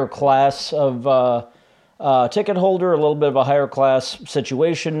a higher class of ticket holder, a little bit of a higher class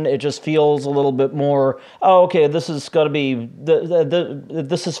situation. It just feels a little bit more, oh, okay, this is going to be,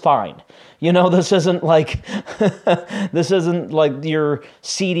 this is fine. This isn't like, this isn't like your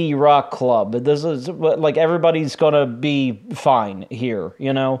seedy rock club. This is like everybody's going to be fine here,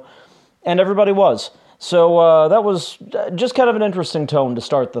 and everybody was. So that was just kind of an interesting tone to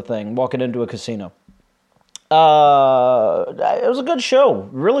start the thing, walking into a casino. It was a good show,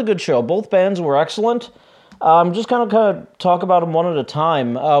 really good show. Both bands were excellent. Just kind of talk about them one at a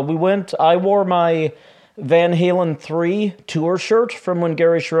time. I wore my Van Halen 3 tour shirt from when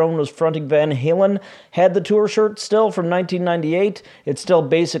Gary Cherone was fronting Van Halen. Had the tour shirt still from 1998. It still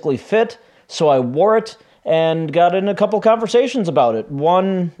basically fit, so I wore it and got in a couple conversations about it.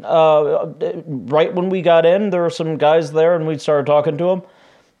 One, right when we got in, there were some guys there and we started talking to them.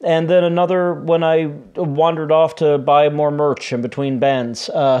 And then another, when I wandered off to buy more merch in between bands,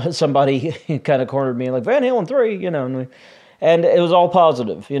 somebody kind of cornered me like, Van Halen 3, and it was all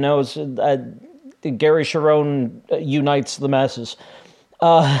positive, Gary Cherone unites the masses.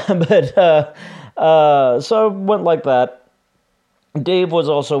 So it went like that. Dave was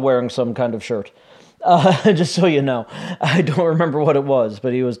also wearing some kind of shirt. Just so you know. I don't remember what it was,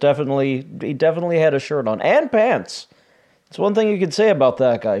 but he definitely had a shirt on. And pants. It's one thing you could say about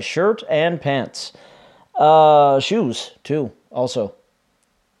that guy. Shirt and pants. Shoes, too, also.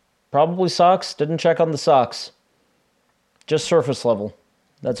 Probably socks. Didn't check on the socks. Just surface level.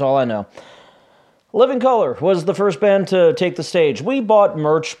 That's all I know. Living Colour was the first band to take the stage. We bought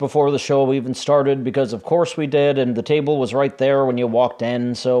merch before the show even started, because of course we did, and the table was right there when you walked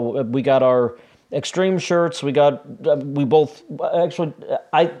in, so we got our Extreme shirts. We both, actually,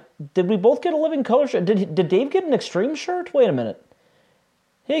 did we both get a Living Colour shirt? Did Dave get an Extreme shirt? Wait a minute.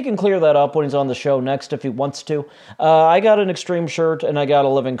 He can clear that up when he's on the show next if he wants to. I got an Extreme shirt and I got a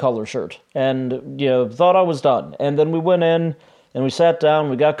Living Colour shirt, and thought I was done. And then we went in and we sat down,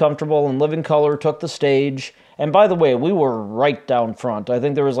 we got comfortable, and Living Colour took the stage. And by the way, we were right down front. I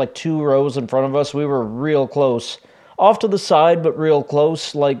think there was like 2 rows in front of us. We were real close. Off to the side, but real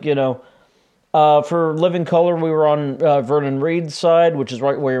close, For Living Color, we were on Vernon Reed's side, which is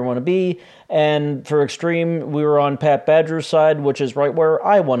right where you want to be. And for Extreme, we were on Pat Badger's side, which is right where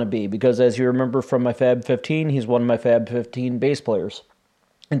I want to be. Because as you remember from my Fab 15, he's one of my Fab 15 bass players.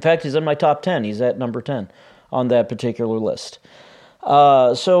 In fact, he's in my top 10. He's at number 10 on that particular list.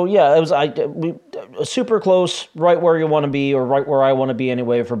 So yeah, it was super close, right where you want to be, or right where I want to be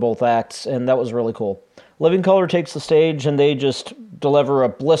anyway for both acts, and that was really cool. Living Color takes the stage, and they just deliver a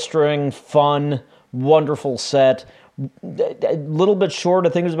blistering, fun, wonderful set. A little bit short, I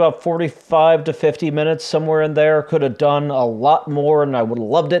think it was about 45 to 50 minutes, somewhere in there. Could have done a lot more, and I would have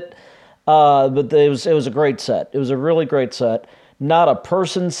loved it. But it was a great set. It was a really great set. Not a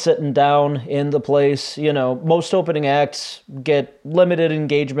person sitting down in the place. You know, most opening acts get limited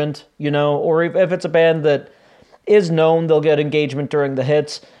engagement, you know, or if it's a band that is known, they'll get engagement during the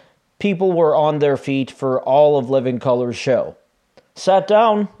hits. People were on their feet for all of Living Color's show. Sat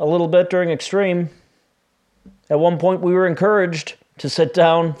down a little bit during Extreme. At one point, we were encouraged to sit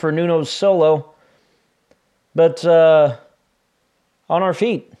down for Nuno's solo. But on our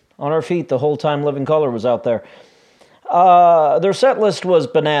feet the whole time Living Color was out there. Their set list was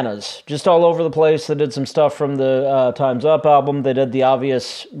bananas, just all over the place. They did some stuff from the Time's Up album. They did the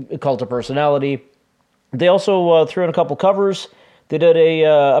obvious Cult of Personality. They also threw in a couple covers. They did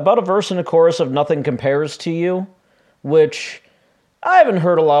about a verse and a chorus of Nothing Compares to You, which I haven't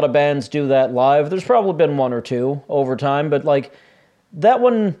heard a lot of bands do that live. There's probably been one or two over time, but like that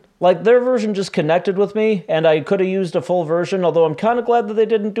one, like their version just connected with me, and I could have used a full version, although I'm kind of glad that they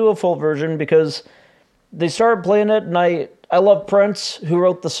didn't do a full version because they started playing it, and I love Prince, who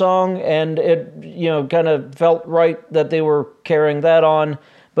wrote the song, and it, you know, kind of felt right that they were carrying that on.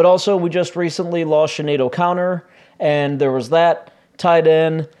 But also, we just recently lost Sinead O'Connor, and there was that tied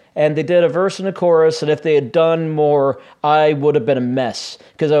in, and they did a verse and a chorus, and if they had done more, I would have been a mess,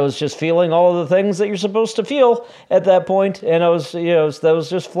 because I was just feeling all of the things that you're supposed to feel at that point, and I was, you know, that was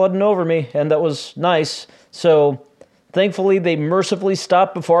just flooding over me, and that was nice. So, thankfully, they mercifully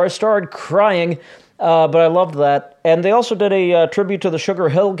stopped before I started crying, but I loved that. And they also did a tribute to the Sugar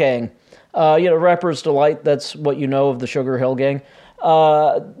Hill Gang, Rapper's Delight, that's what you know of the Sugar Hill Gang,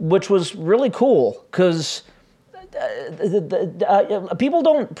 which was really cool, because people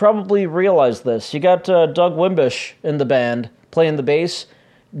don't probably realize this. You got Doug Wimbish in the band playing the bass.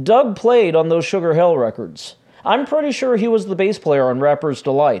 Doug played on those Sugar Hill records. I'm pretty sure he was the bass player on Rapper's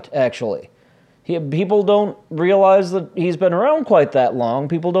Delight, actually. People don't realize that he's been around quite that long.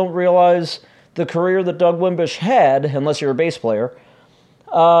 People don't realize the career that Doug Wimbish had, unless you're a bass player,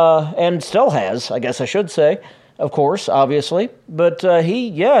 and still has, I guess I should say, of course, obviously. But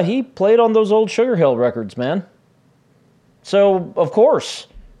he played on those old Sugar Hill records, man. So, of course,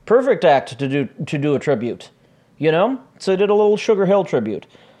 perfect act to do a tribute, you know? So they did a little Sugar Hill tribute.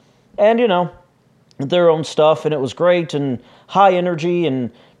 And, you know, their own stuff, and it was great, and high energy, and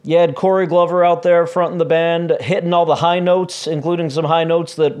you had Corey Glover out there fronting the band, hitting all the high notes, including some high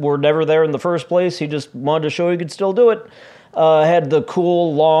notes that were never there in the first place. He just wanted to show he could still do it. Had the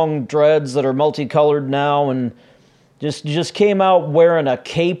cool, long dreads that are multicolored now, and just came out wearing a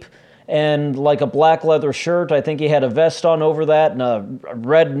cape and like a black leather shirt. I think he had a vest on over that and a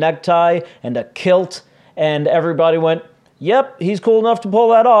red necktie and a kilt. And everybody went, yep, he's cool enough to pull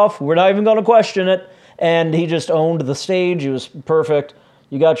that off. We're not even going to question it. And he just owned the stage. He was perfect.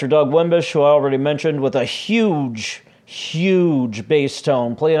 You got your Doug Wimbish, who I already mentioned, with a huge, huge bass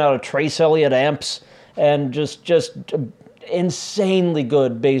tone, playing out of Trace Elliott amps, and just insanely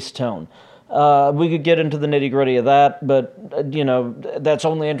good bass tone. We could get into the nitty-gritty of that, but, that's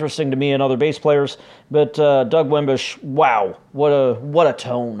only interesting to me and other bass players. But Doug Wimbish, wow, what a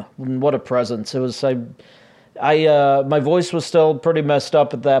tone, what a presence. It was, my voice was still pretty messed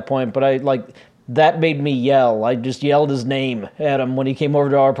up at that point, but that made me yell. I just yelled his name at him when he came over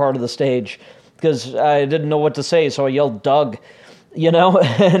to our part of the stage, because I didn't know what to say, so I yelled Doug,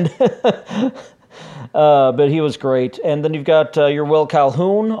 and... but he was great. And then you've got your Will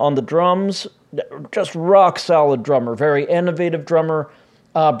Calhoun on the drums. Just rock solid drummer. Very innovative drummer.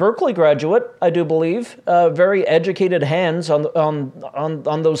 Berkeley graduate, I do believe. Very educated hands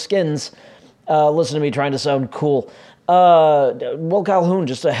on those skins. Listen to me trying to sound cool. Will Calhoun,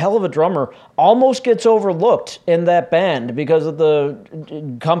 just a hell of a drummer. Almost gets overlooked in that band because of the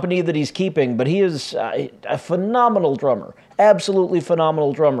company that he's keeping. But he is a phenomenal drummer. Absolutely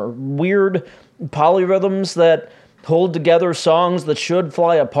phenomenal drummer. Weird polyrhythms that hold together songs that should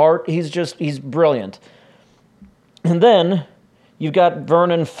fly apart. He's brilliant. And then you've got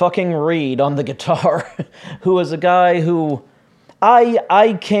Vernon fucking Reed on the guitar, who is a guy who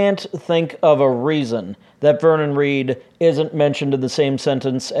I can't think of a reason that Vernon Reid isn't mentioned in the same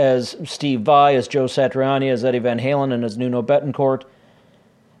sentence as Steve Vai, as Joe Satriani, as Eddie Van Halen, and as Nuno Bettencourt.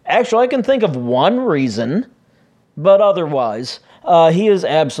 Actually, I can think of one reason, but otherwise, he is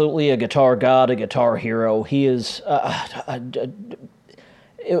absolutely a guitar god, a guitar hero. He is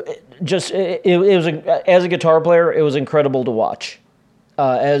it was as a guitar player, it was incredible to watch.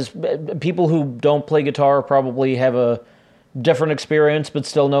 As people who don't play guitar probably have a different experience, but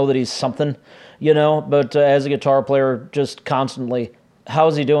still know that he's something, But as a guitar player, just constantly, how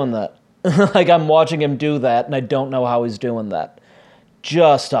is he doing that? Like, I'm watching him do that, and I don't know how he's doing that.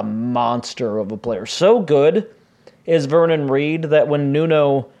 Just a monster of a player. So good is Vernon Reid that when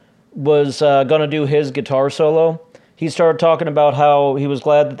Nuno was going to do his guitar solo, he started talking about how he was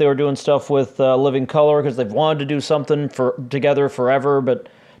glad that they were doing stuff with Living Colour because they've wanted to do something together forever, but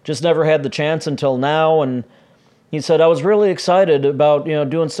just never had the chance until now. And he said, I was really excited about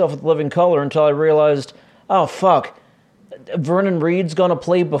doing stuff with Living Colour until I realized, oh, fuck, Vernon Reid's going to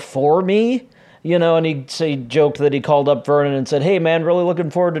play before me? And he joked that he called up Vernon and said, hey, man, really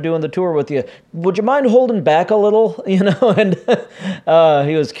looking forward to doing the tour with you. Would you mind holding back a little? And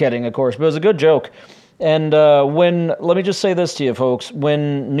he was kidding, of course, but it was a good joke. And let me just say this to you, folks,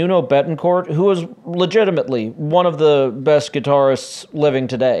 when Nuno Bettencourt, who is legitimately one of the best guitarists living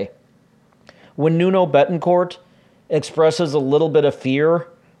today, when Nuno Bettencourt expresses a little bit of fear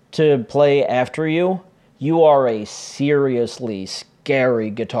to play after you, you are a seriously scary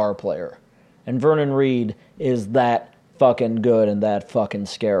guitar player. And Vernon Reid is that fucking good and that fucking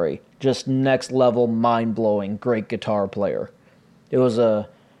scary. Just next level, mind-blowing, great guitar player. It was a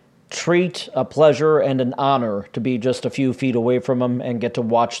treat, a pleasure, and an honor to be just a few feet away from him and get to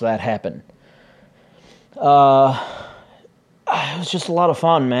watch that happen. It was just a lot of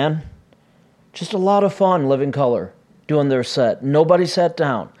fun, man. Just a lot of fun, Living Colour, doing their set. Nobody sat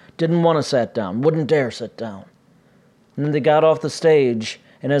down. Didn't want to sit down. Wouldn't dare sit down. And then they got off the stage,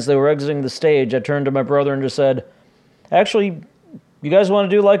 and as they were exiting the stage, I turned to my brother and just said, actually, you guys want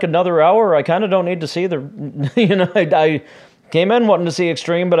to do like another hour? I kind of don't need to see I came in wanting to see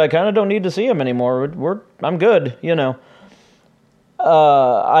Extreme, but I kind of don't need to see him anymore. I'm good, I'm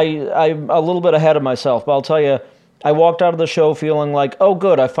a little bit ahead of myself, but I'll tell you, I walked out of the show feeling like, oh,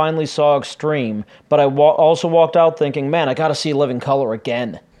 good, I finally saw Extreme, but I also walked out thinking, man, I got to see Living Colour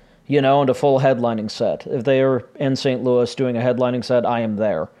again, and a full headlining set. If they are in St. Louis doing a headlining set, I am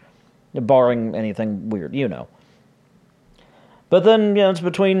there, barring anything weird, But then, it's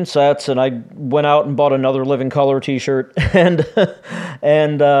between sets, and I went out and bought another Living Colour t-shirt, and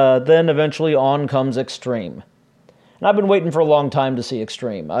then eventually on comes Extreme. And I've been waiting for a long time to see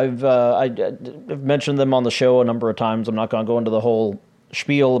Extreme. I've mentioned them on the show a number of times. I'm not going to go into the whole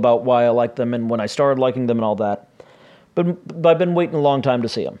spiel about why I like them and when I started liking them and all that. But I've been waiting a long time to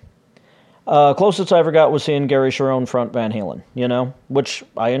see them. Closest I ever got was seeing Gary Cherone front Van Halen, which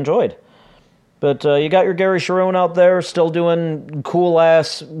I enjoyed. But you got your Gary Cherone out there still doing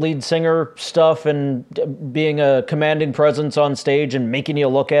cool-ass lead singer stuff and being a commanding presence on stage and making you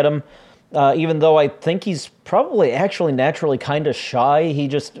look at him. Even though I think he's probably actually naturally kind of shy.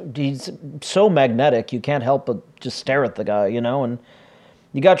 He's so magnetic, you can't help but just stare at the guy, And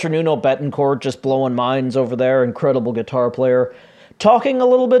you got your Nuno Bettencourt just blowing minds over there, incredible guitar player. Talking a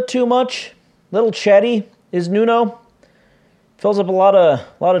little bit too much, little chatty is Nuno. Fills up a lot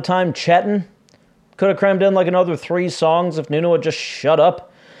of time chatting. Could have crammed in like another 3 songs if Nuno had just shut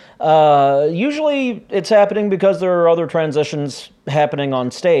up. Usually it's happening because there are other transitions happening on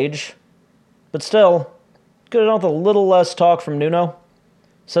stage. But still, could have done with a little less talk from Nuno.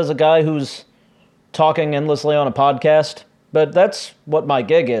 Says a guy who's talking endlessly on a podcast. But that's what my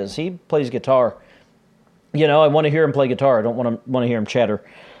gig is. He plays guitar. I want to hear him play guitar. I don't want to hear him chatter.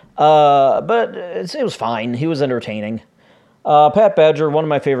 But it was fine. He was entertaining. Pat Badger, one of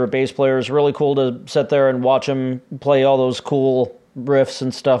my favorite bass players. Really cool to sit there and watch him play all those cool riffs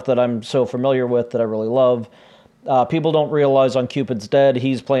and stuff that I'm so familiar with that I really love. People don't realize on Cupid's Dead,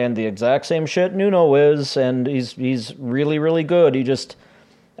 he's playing the exact same shit Nuno is, and he's really, really good.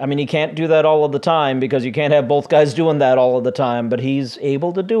 He can't do that all of the time because you can't have both guys doing that all of the time, but he's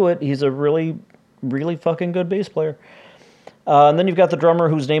able to do it. He's a really, really fucking good bass player. And then you've got the drummer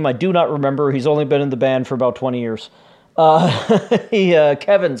whose name I do not remember. He's only been in the band for about 20 years.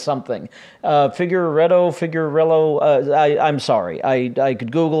 Kevin something. Figurello. I'm sorry. I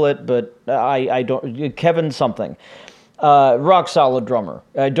could Google it, but I don't. Kevin something. Rock solid drummer.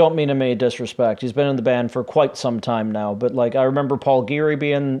 I don't mean him any disrespect. He's been in the band for quite some time now, but I remember Paul Geary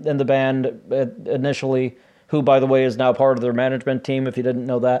being in the band initially, who, by the way, is now part of their management team, if you didn't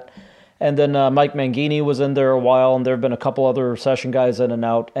know that. And then Mike Mangini was in there a while, and there have been a couple other session guys in and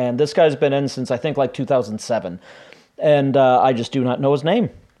out. And this guy's been in since, I think, like 2007. And I just do not know his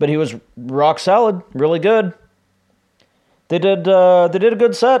name. But he was rock solid, really good. They did a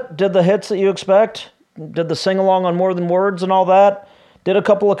good set, did the hits that you expect, did the sing-along on More Than Words and all that. Did a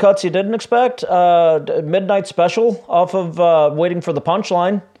couple of cuts you didn't expect. Midnight Special off of Waiting for the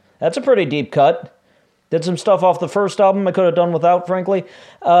Punchline. That's a pretty deep cut. Did some stuff off the first album I could have done without, frankly.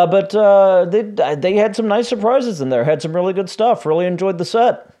 But they had some nice surprises in there. Had some really good stuff. Really enjoyed the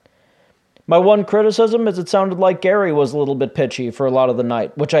set. My one criticism is it sounded like Gary was a little bit pitchy for a lot of the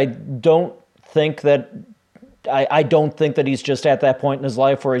night, which I don't think that he's just at that point in his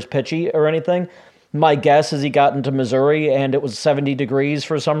life where he's pitchy or anything. My guess is he got into Missouri and it was 70 degrees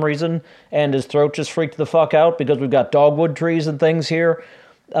for some reason, and his throat just freaked the fuck out because we've got dogwood trees and things here.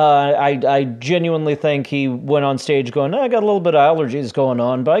 I genuinely think he went on stage going, I got a little bit of allergies going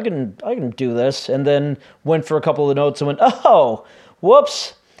on, but I can do this. And then went for a couple of notes and went, oh,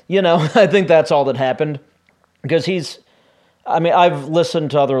 whoops. I think that's all that happened. Because I've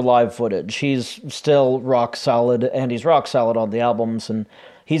listened to other live footage. He's still rock solid, and he's rock solid on the albums. And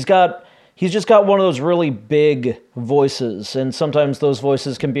he's just got one of those really big voices, and sometimes those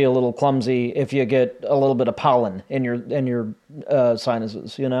voices can be a little clumsy if you get a little bit of pollen in your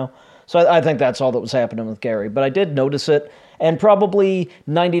sinuses, So I think that's all that was happening with Gary. But I did notice it, and probably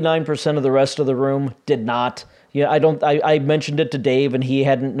 99% of the rest of the room did not. I mentioned it to Dave, and he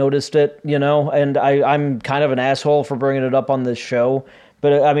hadn't noticed it, and I'm kind of an asshole for bringing it up on this show.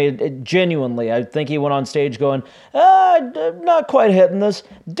 But, genuinely, I think he went on stage going, not quite hitting this.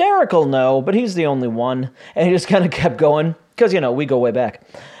 Derek will know, but he's the only one. And he just kind of kept going, because, we go way back.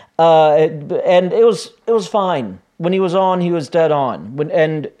 And it was fine. When he was on, he was dead on.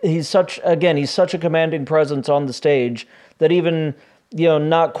 And he's such a commanding presence on the stage that even,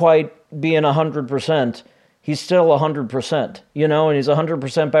 not quite being 100%, he's still 100%, and he's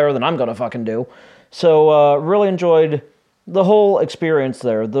 100% better than I'm going to fucking do. So, really enjoyed the whole experience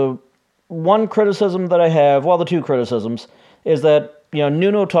there. The one criticism that I have, the two criticisms, is that,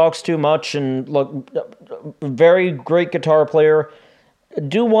 Nuno talks too much and, look, very great guitar player.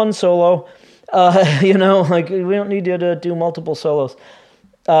 Do one solo. We don't need you to do multiple solos.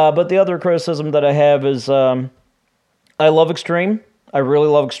 But the other criticism that I have is I love Extreme. I really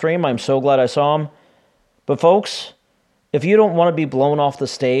love Extreme. I'm so glad I saw him. But, folks, if you don't want to be blown off the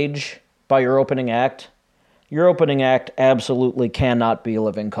stage by your opening act absolutely cannot be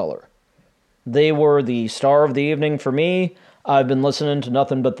Living Colour. They were the star of the evening for me. I've been listening to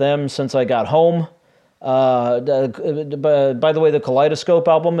nothing but them since I got home. By the way, the Kaleidoscope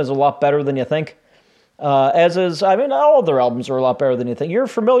album is a lot better than you think. As is, all of their albums are a lot better than you think. You're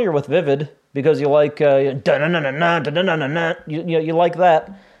familiar with Vivid because you like you like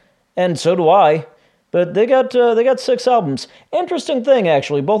that, and so do I. But they got 6 albums. Interesting thing,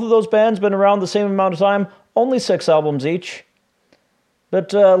 actually. Both of those bands been around the same amount of time. Only 6 albums each.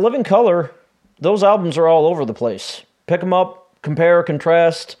 But Living Colour, those albums are all over the place. Pick them up, compare,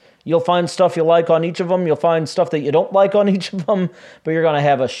 contrast. You'll find stuff you like on each of them. You'll find stuff that you don't like on each of them. But you're going to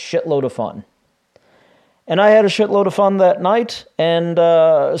have a shitload of fun. And I had a shitload of fun that night. And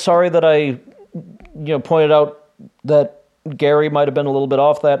sorry that I pointed out that Gary might have been a little bit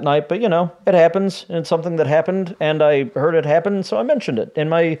off that night. But, it happens. And it's something that happened. And I heard it happen, so I mentioned it in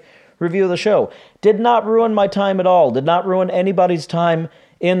my review of the show. Did not ruin my time at all. Did not ruin anybody's time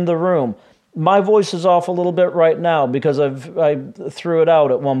in the room. My voice is off a little bit right now because I threw it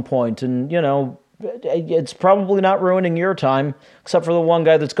out at one point, and it's probably not ruining your time, except for the one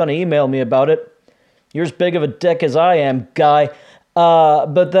guy that's going to email me about it. You're as big of a dick as I am, guy.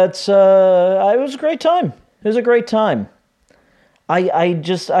 But that's it was a great time. It was a great time. I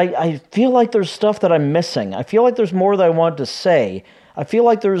feel like there's stuff that I'm missing. I feel like there's more that I want to say. I feel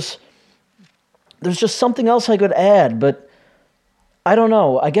like there's just something else I could add, but I don't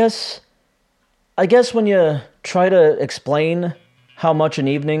know. I guess when you try to explain how much an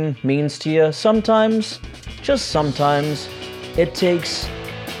evening means to you, sometimes, just sometimes, it takes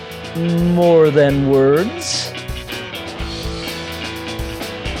more than words.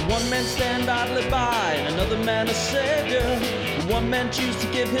 One man stand idly by, and another man a savior. One man choose to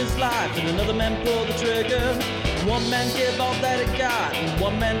give his life, and another man pull the trigger. One man give all that he got, and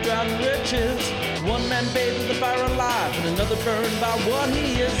one man drown in riches. One man bathed in the fire of life, and another burned by what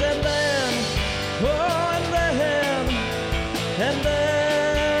he is. And then,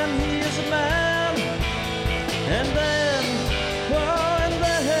 he is a man. And then,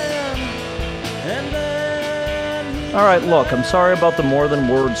 All right, look, I'm sorry about the more than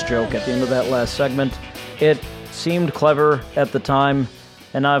words joke at the end of that last segment. It seemed clever at the time.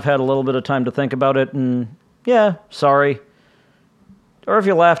 and now I've had a little bit of time to think about it, and yeah, sorry. Or if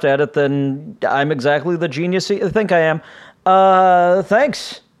you laughed at it, then I'm exactly the genius you think I am.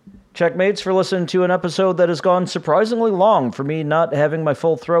 Thanks, checkmates, for listening to an episode that has gone surprisingly long for me not having my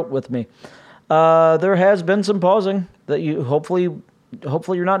full throat with me. There has been some pausing that you hopefully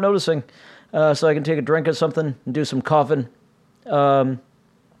you're not noticing, so I can take a drink of something and do some coughing.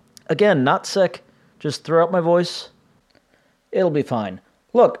 Again, not sick, just throw out my voice. It'll be fine.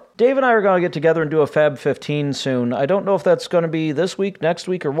 Look, Dave and I are going to get together and do a Fab 15 soon. I don't know if that's going to be this week, next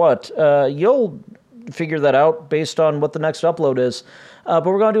week, or what. You'll figure that out based on what the next upload is. But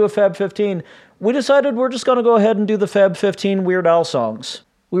we're going to do a Fab 15. We decided we're just going to go ahead and do the Fab 15 Weird Al songs.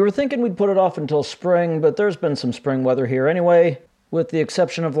 We were thinking we'd put it off until spring, but there's been some spring weather here anyway, with the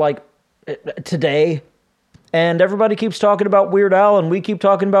exception of, like, today. And everybody keeps talking about Weird Al, and we keep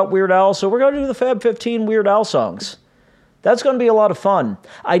talking about Weird Al, so we're going to do the Fab 15 Weird Al songs. That's going to be a lot of fun.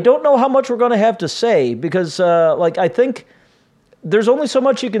 I don't know how much we're going to have to say, because, I think there's only so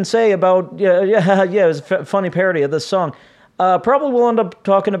much you can say about, it's a funny parody of this song. Probably we'll end up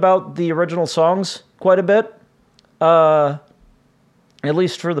talking about the original songs quite a bit, at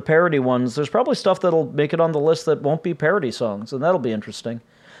least for the parody ones. There's probably stuff that'll make it on the list that won't be parody songs, and that'll be interesting.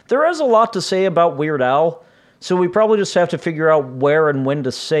 There is a lot to say about Weird Al, so we probably just have to figure out where and when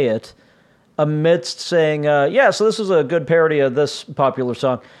to say it, amidst saying, so this is a good parody of this popular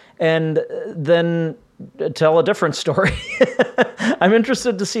song, and then tell a different story. I'm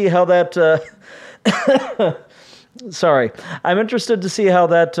interested to see how that... I'm interested to see how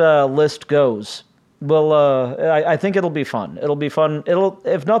that list goes. Well, I think it'll be fun. It'll be fun.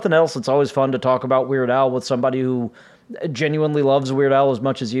 If nothing else, it's always fun to talk about Weird Al with somebody who genuinely loves Weird Al as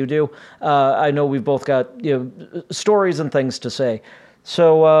much as you do. I know we've both got stories and things to say.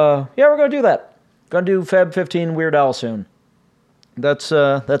 So, we're going to do that. Going to do Fab 15 Weird Al soon. That's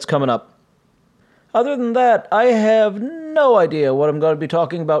coming up. Other than that, I have no idea what I'm going to be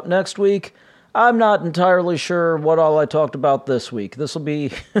talking about next week. I'm not entirely sure what all I talked about this week. This will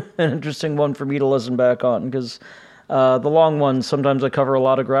be an interesting one for me to listen back on, because the long ones, sometimes I cover a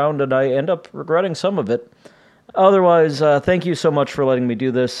lot of ground, and I end up regretting some of it. Otherwise, thank you so much for letting me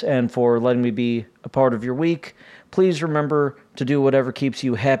do this, and for letting me be a part of your week. Please remember to do whatever keeps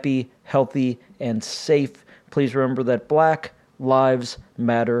you happy, healthy, and safe. Please remember that Black Lives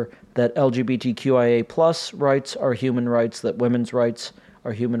Matter, that LGBTQIA plus rights are human rights, that women's rights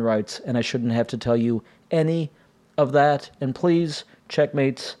are human rights, and I shouldn't have to tell you any of that. And please,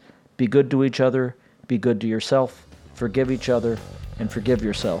 checkmates, be good to each other, be good to yourself, forgive each other, and forgive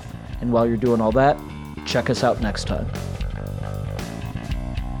yourself. And while you're doing all that, check us out next time.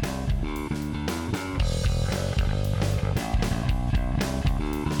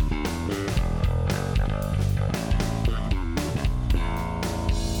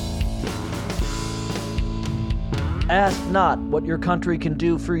 Ask not what your country can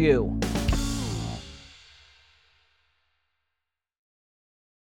do for you.